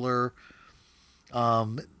particular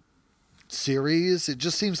series. It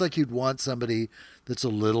just seems like you'd want somebody that's a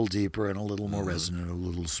little deeper and a little more resonant, a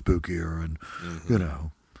little spookier, and, you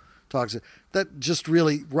know, talks. That just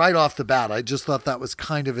really, right off the bat, I just thought that was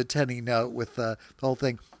kind of a tenny note with the whole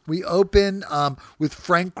thing. We open with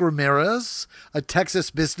Frank Ramirez, a Texas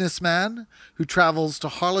businessman who travels to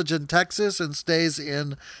Harlingen, Texas, and stays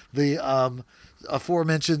in the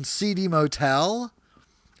aforementioned seedy motel.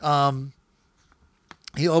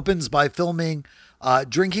 He opens by filming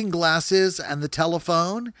drinking glasses and the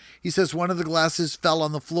telephone. He says one of the glasses fell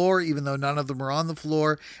on the floor, even though none of them are on the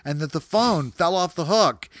floor, and that the phone fell off the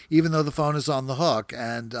hook, even though the phone is on the hook.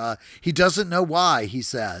 And he doesn't know why, he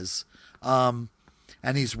says.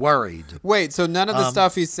 And he's worried. Wait, so none of the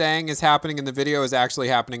stuff he's saying is happening in the video is actually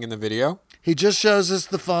happening in the video? He just shows us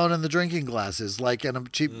the phone and the drinking glasses, like in a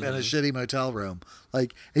cheap in a shitty motel room.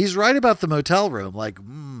 Like, he's right about the motel room. Like,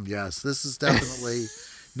 yes, this is definitely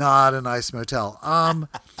not a nice motel.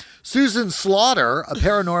 Susan Slaughter, a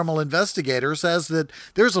paranormal investigator, says that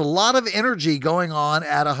there's a lot of energy going on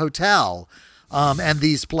at a hotel and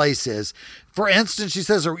these places. For instance, she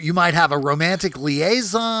says you might have a romantic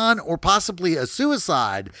liaison or possibly a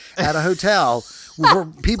suicide at a hotel for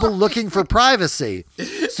people looking for privacy.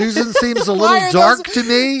 Susan seems a little dark to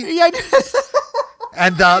me. Yeah.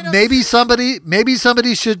 And maybe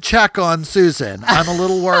somebody should check on Susan. I'm a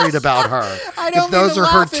little worried about her. I don't if those mean to are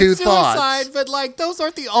her laugh at two suicide, thoughts. but like those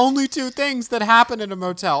aren't the only two things that happen in a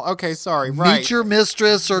motel. Okay, sorry. Right. Meet your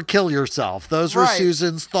mistress or kill yourself. Those were Right.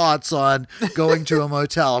 Susan's thoughts on going to a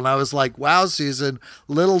motel. And I was like, wow, Susan,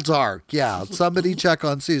 little dark. Yeah, somebody check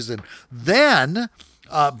on Susan. Then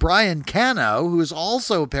Brian Cano, who is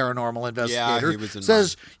also a paranormal investigator, he was in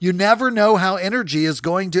says you never know how energy is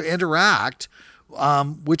going to interact.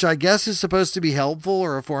 Which I guess is supposed to be helpful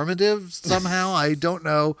or informative somehow. I don't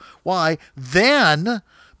know why. Then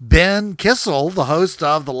Ben Kissel, the host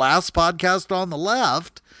of the last podcast on the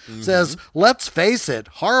left, says, let's face it,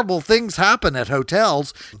 horrible things happen at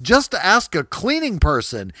hotels. Just ask a cleaning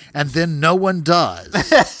person, and then no one does.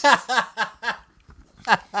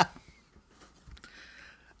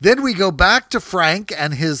 Then we go back to Frank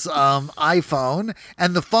and his iPhone,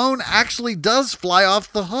 and the phone actually does fly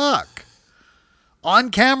off the hook.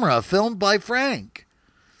 On camera, filmed by Frank.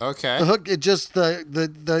 Okay. The hook, it just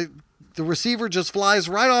the receiver just flies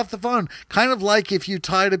right off the phone, kind of like if you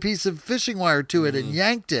tied a piece of fishing wire to it and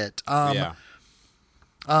yanked it. Yeah.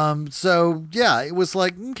 So yeah, it was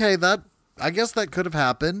like, okay, I guess that could have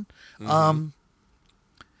happened.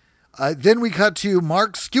 Then we cut to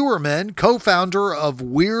Mark Skewerman, co-founder of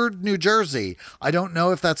Weird New Jersey. I don't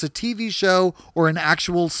know if that's a TV show or an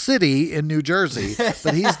actual city in New Jersey,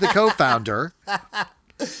 but he's the co-founder.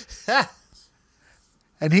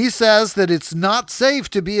 And he says that it's not safe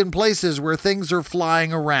to be in places where things are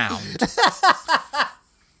flying around.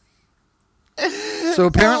 So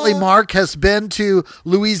apparently Mark has been to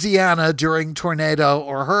Louisiana during tornado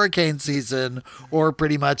or hurricane season or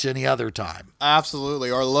pretty much any other time. Absolutely.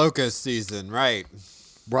 Or locust season, right.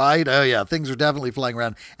 Right? Oh, yeah. Things are definitely flying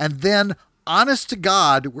around. And then, honest to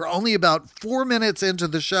God, we're only about 4 minutes into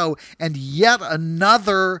the show, and yet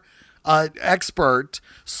another expert,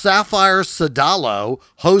 Sapphire Sadalo,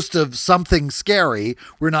 host of Something Scary.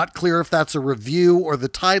 We're not clear if that's a review or the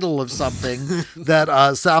title of something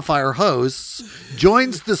that Sapphire hosts,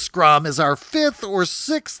 joins the scrum as our 5th or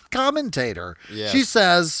 6th commentator. Yes. She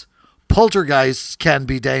says, poltergeists can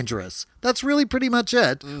be dangerous. That's really pretty much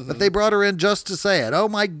it. But they brought her in just to say it. Oh,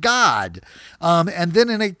 my God. And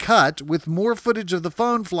then in a cut, with more footage of the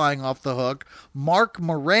phone flying off the hook, Mark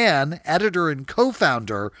Moran, editor and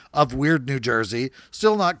co-founder of Weird New Jersey,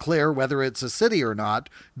 still not clear whether it's a city or not,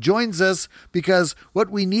 joins us because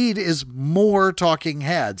what we need is more talking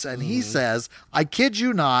heads. And he says, I kid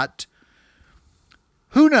you not,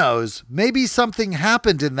 who knows? Maybe something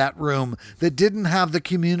happened in that room that didn't have the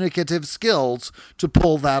communicative skills to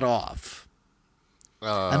pull that off.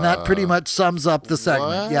 And that pretty much sums up the segment.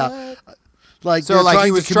 What? Yeah. Like, So like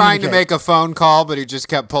he was trying to make a phone call, but he just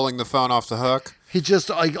kept pulling the phone off the hook? He just,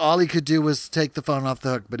 like, all he could do was take the phone off the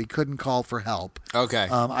hook, but he couldn't call for help. Okay.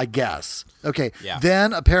 I guess. Okay. Yeah.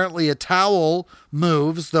 Then apparently a towel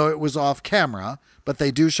moves, though it was off camera, but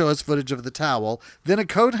they do show us footage of the towel. Then a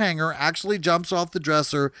coat hanger actually jumps off the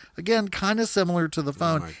dresser, again, kind of similar to the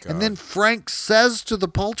phone. my And then Frank says to the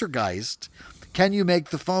poltergeist, can you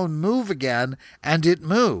make the phone move again? And it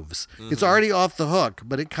moves. It's already off the hook,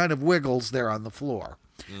 but it kind of wiggles there on the floor.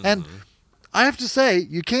 And I have to say,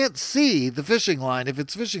 you can't see the fishing line if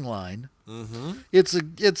it's fishing line. It's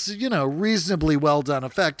reasonably well done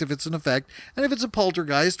effect if it's an effect, and if it's a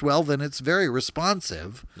poltergeist, well, then it's very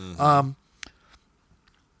responsive.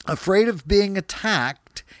 Afraid of being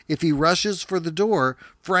attacked, if he rushes for the door,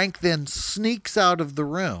 Frank then sneaks out of the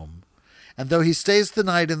room. And though he stays the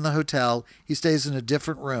night in the hotel, he stays in a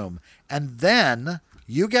different room. And then,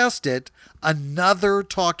 you guessed it, another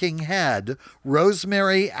talking head,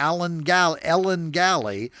 Rosemary Ellen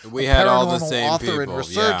Galley, We a had all the paranormal same author and people, yeah.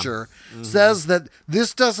 researcher, says that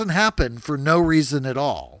this doesn't happen for no reason at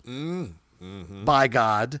all. By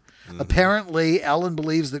God. Apparently, Ellen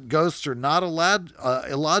believes that ghosts are not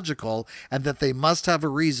illogical and that they must have a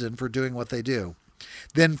reason for doing what they do.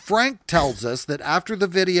 Then Frank tells us that after the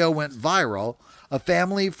video went viral, a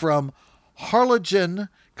family from Harlingen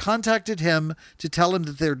contacted him to tell him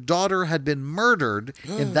that their daughter had been murdered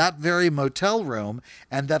in that very motel room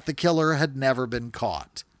and that the killer had never been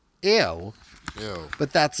caught. Ew. Ew.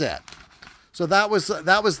 But that's it. So that was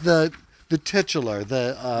the titular,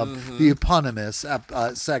 the eponymous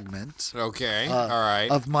segment Okay. All right.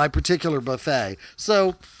 of my particular buffet.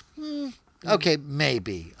 So, okay,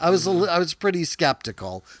 maybe. I was pretty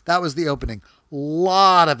skeptical. That was the opening.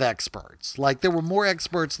 Lot of experts. Like, there were more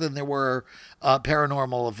experts than there were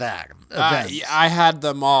paranormal events. I had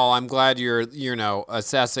them all. I'm glad you're,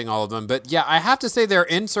 assessing all of them. But yeah, I have to say their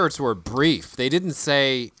inserts were brief. They didn't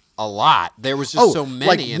say a lot. There was just so many.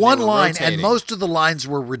 Like and one they were line, rotating. and most of the lines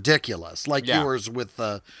were ridiculous. Like Yeah. yours with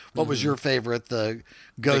what was your favorite? The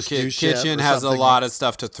Ghost The Do Shit kitchen or has something. a lot of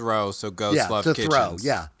stuff to throw, so ghosts love to kitchens. throw.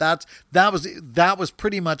 Yeah, that was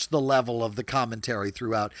pretty much the level of the commentary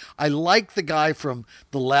throughout. I like the guy from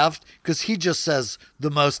the left because he just says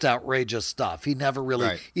the most outrageous stuff. He never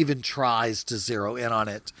really even tries to zero in on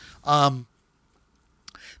it.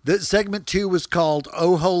 The segment 2 was called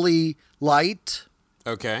 "Oh Holy Light."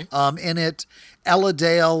 Okay. In it,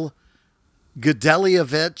 Eladale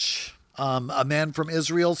Gedelievich, a man from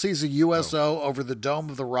Israel, sees a USO over the Dome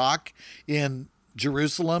of the Rock in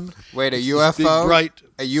Jerusalem. Wait, a It's this big, UFO? bright-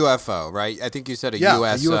 A UFO, right? I think you said a Yeah, a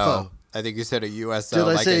USO. UFO. I think you said a USO. Did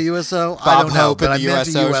I like say a USO? Bob I don't know, Hope but in I the meant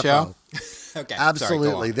a USO UFO. show? Okay. Absolutely.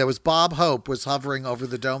 Sorry, go on. There was Bob Hope was hovering over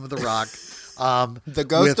the Dome of the Rock. The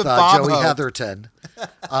ghost with of Bob Joey Hope. Heatherton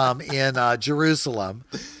in Jerusalem.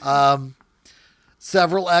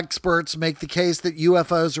 Several experts make the case that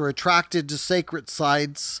UFOs are attracted to sacred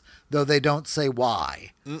sites, though they don't say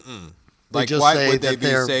why. Like, just why say would they that be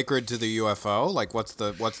they're- sacred to the UFO? Like, what's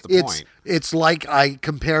the point? It's like I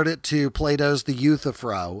compared it to Plato's The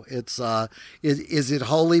Euthyphro. It's is it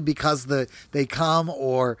holy because they come,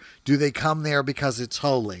 or do they come there because it's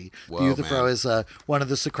holy? Whoa, the Euthyphro man. is one of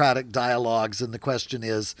the Socratic dialogues, and the question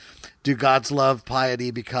is, do gods love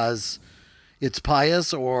piety because it's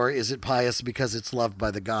pious, or is it pious because it's loved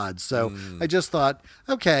by the gods? So I just thought,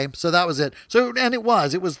 okay, so that was it. So, and it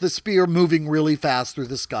was the spear moving really fast through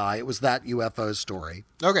the sky. It was that UFO story.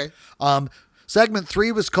 Okay. Segment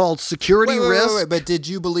 3 was called Security Risk. Wait, but did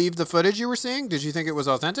you believe the footage you were seeing? Did you think it was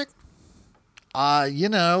authentic?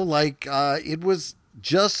 It was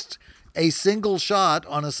just a single shot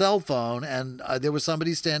on a cell phone, and there was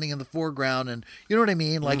somebody standing in the foreground, and you know what I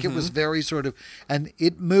mean? Like, it was very sort of, and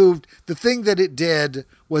it moved. The thing that it did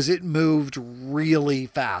was it moved really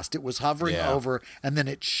fast. It was hovering over, and then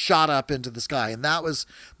it shot up into the sky. And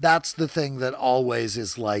that's the thing that always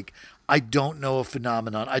is like, I don't know a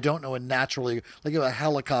phenomenon. I don't know a naturally, like a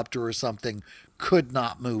helicopter or something could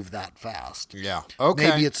not move that fast. Yeah. Okay.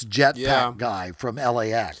 Maybe it's Jetpack Yeah. Guy from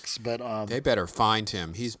LAX, but They better find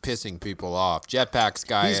him. He's pissing people off. Jetpack's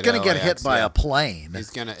guy. he's going to get hit by a plane. He's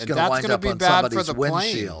gonna, and gonna that's wind going to up be on bad for somebody's the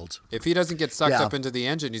windshield. plane. If he doesn't get sucked Yeah. up into the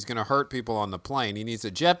engine, he's going to hurt people on the plane. He needs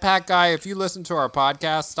a jetpack guy. If you listen to our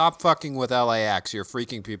podcast, stop fucking with LAX. You're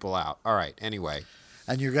freaking people out. All right. Anyway.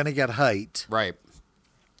 And you're going to get height. Right.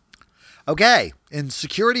 Okay, in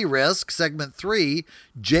Security Risk, Segment 3,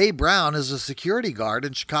 Jay Brown is a security guard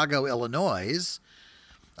in Chicago, Illinois,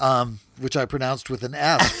 which I pronounced with an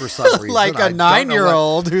S for some reason. Like I a don't know what-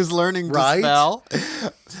 9-year-old who's learning to Right? spell.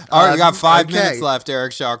 All right, we got 5 okay. minutes left,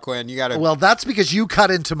 Eric Shaw Quinn. You got to, Well, that's because you cut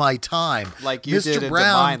into my time. like you Mr. did into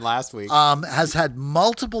Brown, mine last week. has had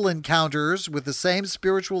multiple encounters with the same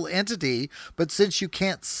spiritual entity, but since you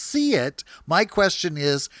can't see it, my question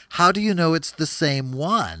is, how do you know it's the same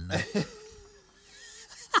one?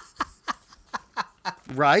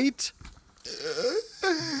 Right?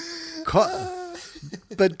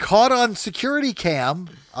 But caught on security cam,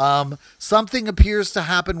 something appears to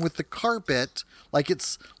happen with the carpet, like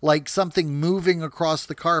it's like something moving across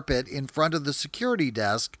the carpet in front of the security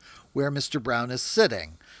desk where Mr. Brown is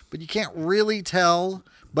sitting. But you can't really tell,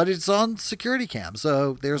 but it's on security cam,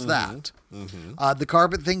 so there's that. The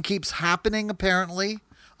carpet thing keeps happening, apparently.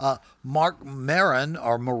 Mark Maron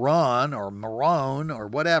or Moron or Marone or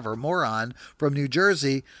whatever, Moron from New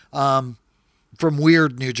Jersey, from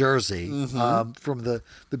Weird, New Jersey, from the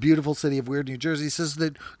beautiful city of Weird, New Jersey, says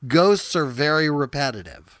that ghosts are very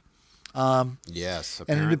repetitive. Yes,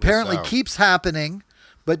 And it apparently so. keeps happening,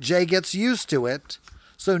 but Jay gets used to it.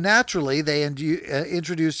 So naturally, they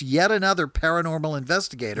introduce yet another paranormal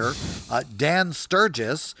investigator, Dan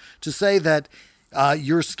Sturgis, to say that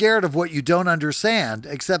you're scared of what you don't understand,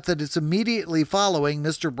 except that it's immediately following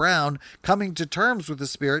Mr. Brown coming to terms with the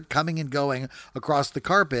spirit coming and going across the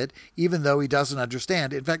carpet, even though he doesn't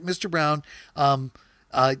understand. In fact, Mr. Brown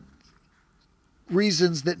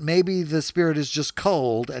reasons that maybe the spirit is just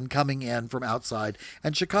cold and coming in from outside.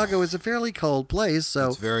 And Chicago is a fairly cold place, so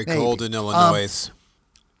It's very maybe. cold in Illinois.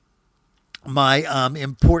 My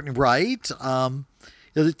important right,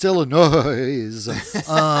 it's Illinois.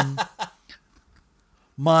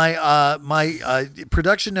 My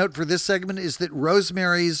production note for this segment is that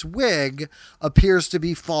Rosemary's wig appears to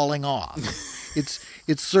be falling off. It's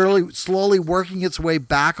slowly working its way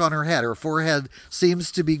back on her head. Her forehead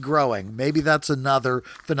seems to be growing. Maybe that's another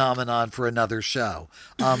phenomenon for another show.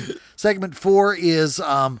 Segment 4 is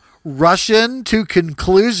Russian to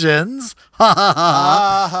conclusions. Ha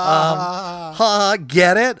ha ha. Ha,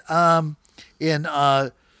 get it? In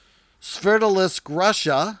Sverdlovsk,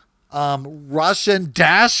 Russia. Russian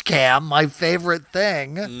dash cam, my favorite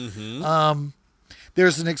thing. Mm-hmm.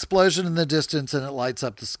 There's an explosion in the distance and it lights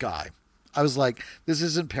up the sky. I was like, this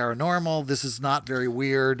isn't paranormal. This is not very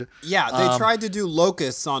weird. Yeah, they tried to do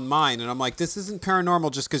locusts on mine, and I'm like, this isn't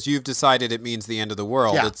paranormal just because you've decided it means the end of the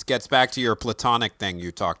world. Yeah. It gets back to your platonic thing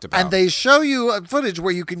you talked about. And they show you footage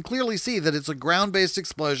where you can clearly see that it's a ground-based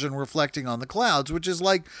explosion reflecting on the clouds, which is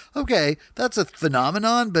like, okay, that's a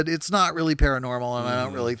phenomenon, but it's not really paranormal, and I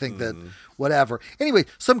don't really think that whatever. Anyway,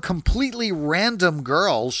 some completely random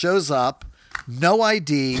girl shows up, no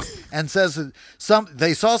ID, and says that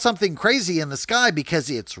they saw something crazy in the sky because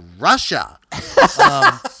it's Russia.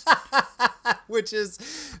 Which is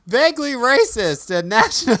vaguely racist and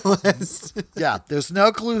nationalist. Yeah, there's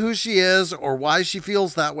no clue who she is or why she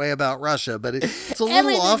feels that way about Russia, but it's a little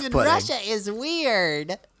Everything off-putting. in Russia is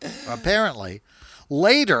weird. Apparently.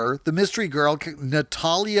 Later, the mystery girl,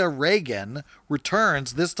 Natalia Reagan,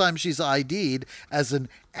 returns. This time she's ID'd as an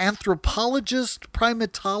anthropologist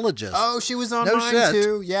primatologist. Oh, she was on No mine shit.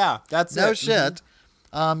 too. Yeah, that's No it. shit.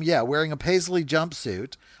 Yeah, wearing a paisley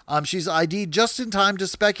jumpsuit. She's ID'd just in time to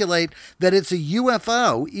speculate that it's a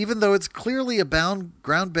UFO, even though it's clearly a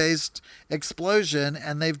ground-based explosion,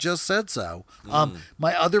 and they've just said so.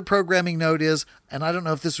 My other programming note is, and I don't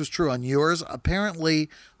know if this was true on yours, apparently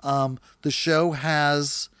the show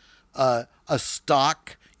has a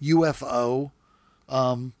stock UFO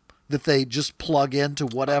that they just plug into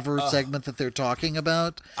whatever segment that they're talking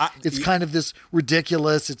about. It's kind of this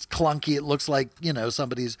ridiculous, it's clunky, it looks like,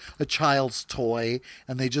 a child's toy,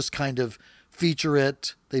 and they just kind of feature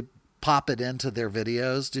it. They pop it into their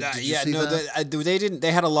videos. Did you see that? They didn't.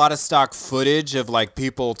 They had a lot of stock footage of like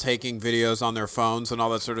people taking videos on their phones and all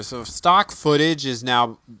that sort of stuff. Stock footage is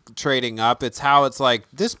now trading up. It's how it's like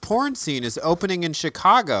this porn scene is opening in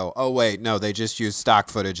Chicago. Oh wait, no, they just used stock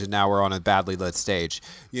footage and now we're on a badly lit stage.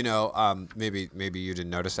 Maybe you didn't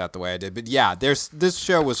notice that the way I did, but yeah, this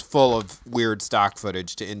show was full of weird stock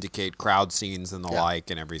footage to indicate crowd scenes and the like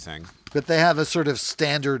and everything. But they have a sort of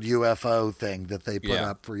standard UFO thing that they put Yeah.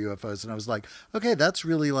 up for UFOs. And I was like, okay, that's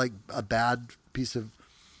really like a bad piece of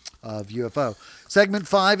UFO. Segment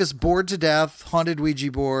 5 is Bored to Death, Haunted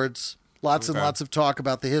Ouija Boards. Lots and lots of talk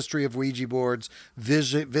about the history of Ouija boards,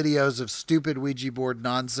 videos of stupid Ouija board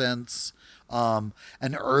nonsense, an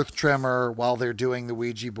earth tremor while they're doing the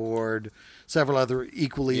Ouija board, several other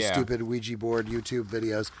equally stupid Ouija board YouTube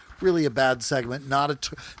videos. Really a bad segment. Not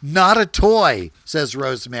a toy, says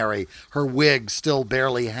Rosemary, her wig still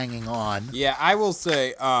barely hanging on. Yeah, I will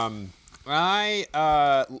say, I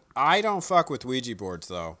don't fuck with Ouija boards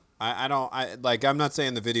though. I'm not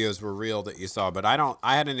saying the videos were real that you saw, but I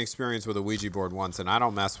had an experience with a Ouija board once and I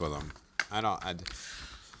don't mess with them.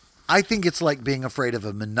 I think it's like being afraid of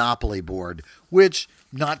a Monopoly board, which,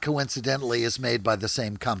 not coincidentally, is made by the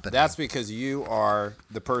same company. That's because you are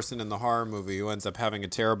the person in the horror movie who ends up having a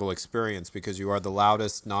terrible experience because you are the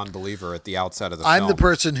loudest non-believer at the outset of the film. I'm the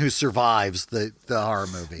person who survives the horror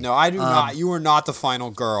movie. No, I do not. You are not the final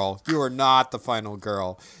girl. You are not the final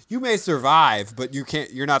girl. You may survive, but you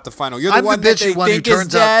can't. You're not the final. You're the I'm the one that bitchy they one who think is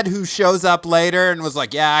turns up- dead, who shows up later and was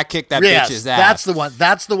like, "Yeah, I kicked that Yes, bitch's ass." that's the one.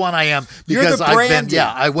 That's the one I am. You're Because the I've Brandy. been.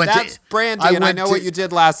 Yeah, I went That's to. Brandy, and I know what you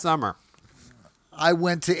did last summer. I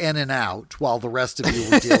went to In-N-Out while the rest of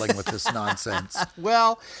you were dealing with this nonsense.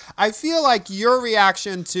 Well, I feel like your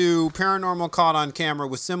reaction to Paranormal Caught on Camera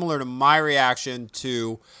was similar to my reaction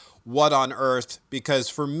to What on Earth, because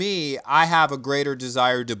for me, I have a greater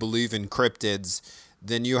desire to believe in cryptids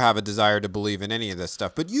then you have a desire to believe in any of this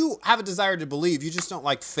stuff. But you have a desire to believe. You just don't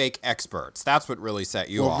like fake experts. That's what really set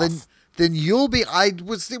you off. Then you'll be. It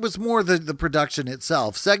was more the production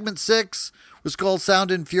itself. Segment 6 was called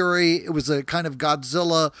Sound and Fury. It was a kind of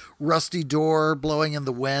Godzilla rusty door blowing in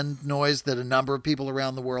the wind noise that a number of people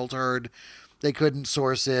around the world heard. They couldn't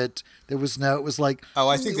source it. There was no. It was like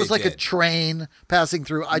I think it was like a train passing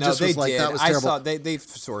through. I just was like, that was terrible. I saw they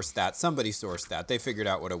sourced that. Somebody sourced that. They figured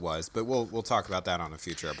out what it was. But we'll talk about that on a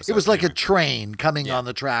future episode. It was like a train coming on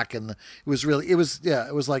the track, and it was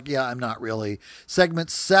like I'm not really.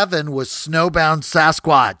 Segment 7 was Snowbound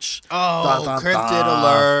Sasquatch. Oh,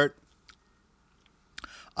 cryptid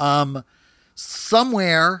alert.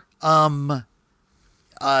 Somewhere.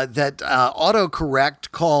 That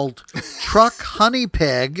autocorrect called Truck Honey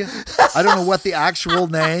Pig. I don't know what the actual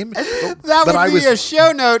name. That would be a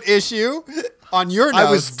show note issue on your notes.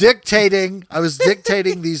 I was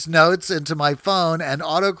dictating these notes into my phone, and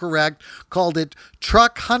autocorrect called it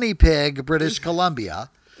Truck Honey Pig, British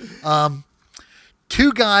Columbia.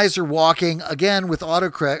 Two guys are walking, again with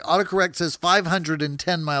autocorrect. Autocorrect says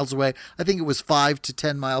 510 miles away. I think it was 5 to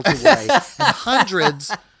 10 miles away. And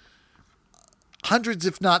hundreds,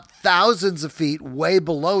 if not thousands of feet way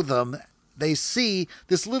below them, they see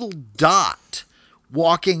this little dot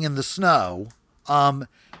walking in the snow, and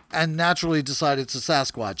naturally decide it's a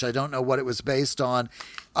Sasquatch. I don't know what it was based on.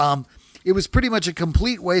 It was pretty much a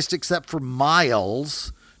complete waste except for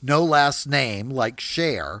Miles, no last name, like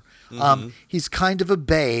Cher. He's kind of a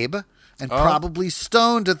babe and probably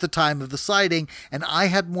stoned at the time of the sighting, and I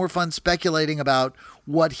had more fun speculating about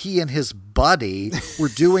what he and his buddy were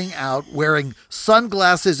doing out wearing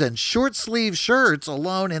sunglasses and short sleeve shirts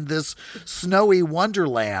alone in this snowy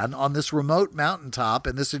wonderland on this remote mountaintop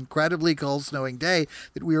in this incredibly cold snowing day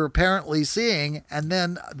that we were apparently seeing. And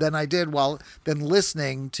then I did, while then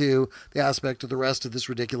listening to the aspect of the rest of this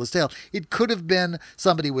ridiculous tale. It could have been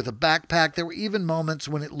somebody with a backpack. There were even moments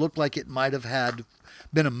when it looked like it might have had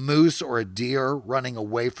been a moose or a deer running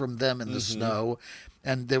away from them in the snow.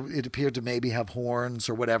 And it appeared to maybe have horns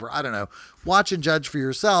or whatever. I don't know. Watch and judge for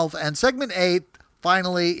yourself. And segment 8,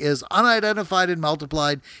 finally, is Unidentified and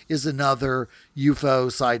Multiplied, is another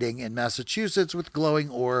UFO sighting in Massachusetts with glowing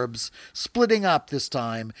orbs, splitting up this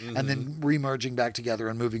time, and then remerging back together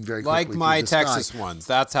and moving very quickly like my through the Texas sky. ones.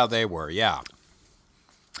 That's how they were, yeah.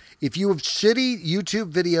 If you have shitty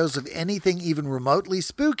YouTube videos of anything even remotely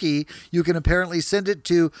spooky, you can apparently send it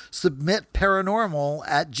to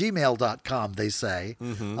submitparanormal@gmail.com, they say,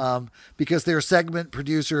 because their segment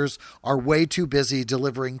producers are way too busy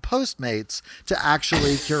delivering Postmates to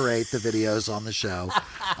actually curate the videos on the show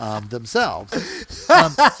themselves.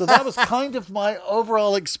 So that was kind of my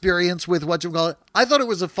overall experience with whatchamacallit. I thought it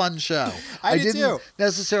was a fun show. I didn't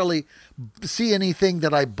necessarily see anything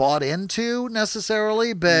that I bought into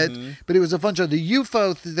necessarily, but it was a fun show. The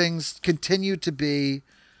UFO things continue to be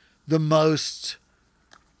the most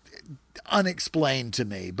unexplained to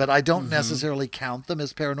me, but I don't necessarily count them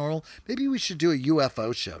as paranormal. Maybe we should do a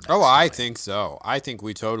UFO show next time. I think so. I think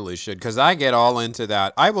we totally should, because I get all into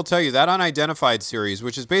that. I will tell you that Unidentified series,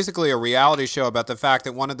 which is basically a reality show about the fact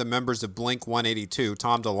that one of the members of Blink-182,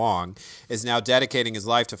 Tom DeLonge, is now dedicating his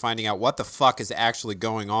life to finding out what the fuck is actually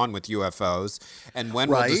going on with UFOs and when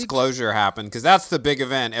will disclosure happen, because that's the big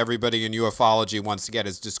event everybody in ufology wants to get,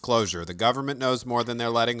 is disclosure. The government knows more than they're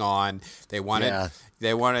letting on. They want it.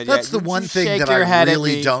 They wanted. That's the one thing that I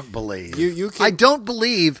really don't believe. I don't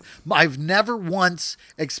believe. I've never once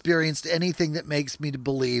experienced anything that makes me to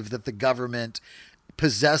believe that the government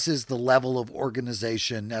possesses the level of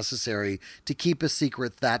organization necessary to keep a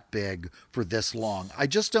secret that big for this long. I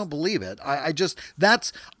just don't believe it.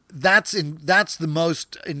 That's the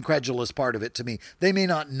most incredulous part of it to me. They may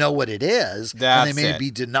not know what it is, and they may be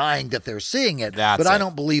denying that they're seeing it. But I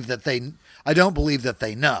don't believe that they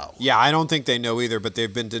know. Yeah, I don't think they know either, but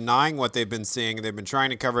they've been denying what they've been seeing. They've been trying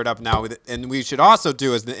to cover it up now. And we should also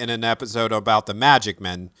do in an episode about the Magic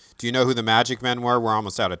Men. Do you know who the Magic Men were? We're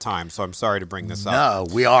almost out of time, so I'm sorry to bring this up. No,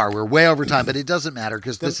 we are. We're way over time, but it doesn't matter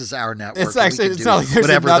because this is our network. It's actually, it's not like there's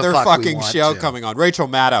another fucking show coming on. Rachel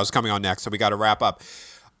Maddow's coming on next, so we got to wrap up.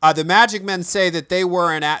 The Magic Men say that they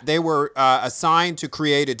were assigned to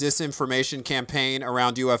create a disinformation campaign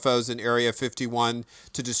around UFOs in Area 51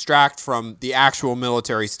 to distract from the actual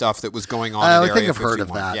military stuff that was going on in Area 51. I think I've heard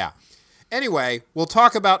of that. Yeah. Anyway, we'll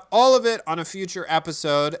talk about all of it on a future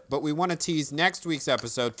episode, but we want to tease next week's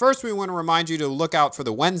episode. First, we want to remind you to look out for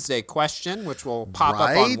the Wednesday question, which will pop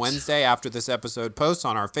up on Wednesday after this episode posts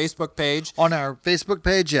on our Facebook page. On our Facebook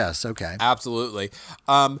page, yes. Okay. Absolutely.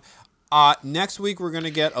 Next week we're going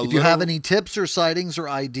to get If you have any tips or sightings or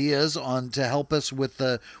ideas on to help us with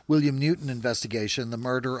the William Newton investigation, the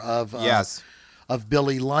murder of of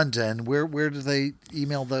Billy London, where do they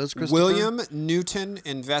email those, Christopher? William Newton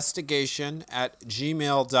Investigation at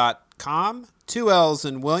gmail.com. 2 L's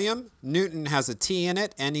in William. Newton has a T in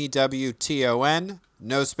it. Newton.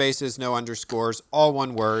 No spaces, no underscores, all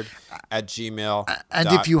one word at gmail.com. And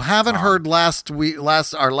if you haven't heard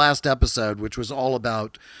our last episode, which was all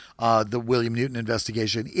about the William Newton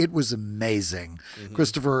investigation, it was amazing. Mm-hmm.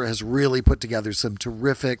 Christopher has really put together some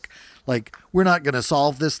terrific, we're not going to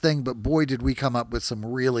solve this thing, but boy, did we come up with some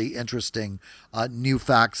really interesting new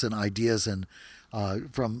facts and ideas and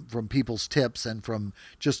from people's tips and from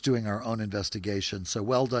just doing our own investigation. So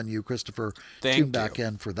well done, you, Christopher. Tune back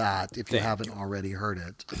in for that if you haven't already heard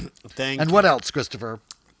it. Thank you. And what else, Christopher?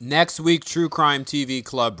 Next week, True Crime TV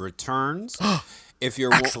Club returns. If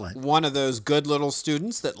you're one of those good little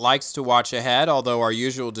students that likes to watch ahead, although our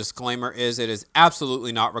usual disclaimer is it is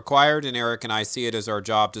absolutely not required, and Eric and I see it as our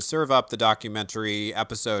job to serve up the documentary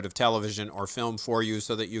episode of television or film for you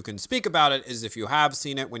so that you can speak about it as if you have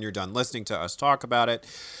seen it when you're done listening to us talk about it.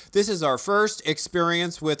 This is our first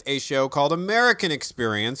experience with a show called American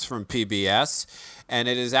Experience from PBS, and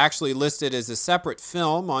it is actually listed as a separate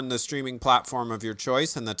film on the streaming platform of your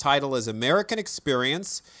choice, and the title is American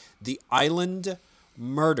Experience: The Island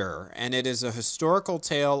Murder, and it is a historical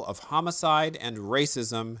tale of homicide and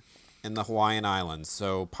racism in the Hawaiian Islands.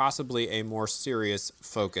 So possibly a more serious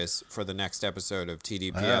focus for the next episode of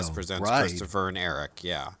TDPS Presents Christopher and Eric.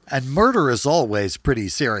 Yeah. And murder is always pretty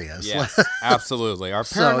serious. Yes, absolutely. Our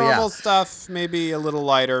paranormal stuff may be a little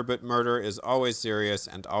lighter, but murder is always serious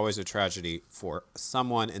and always a tragedy for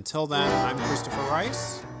someone. Until then, I'm Christopher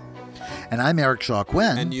Rice. And I'm Eric Shaw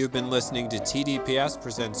Quinn. And you've been listening to TDPS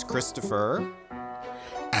Presents Christopher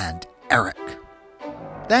and Eric.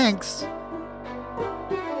 Thanks.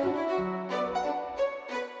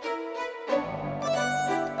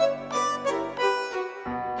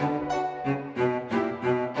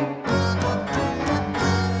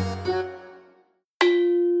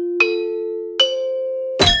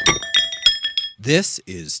 This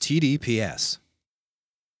is TDPS.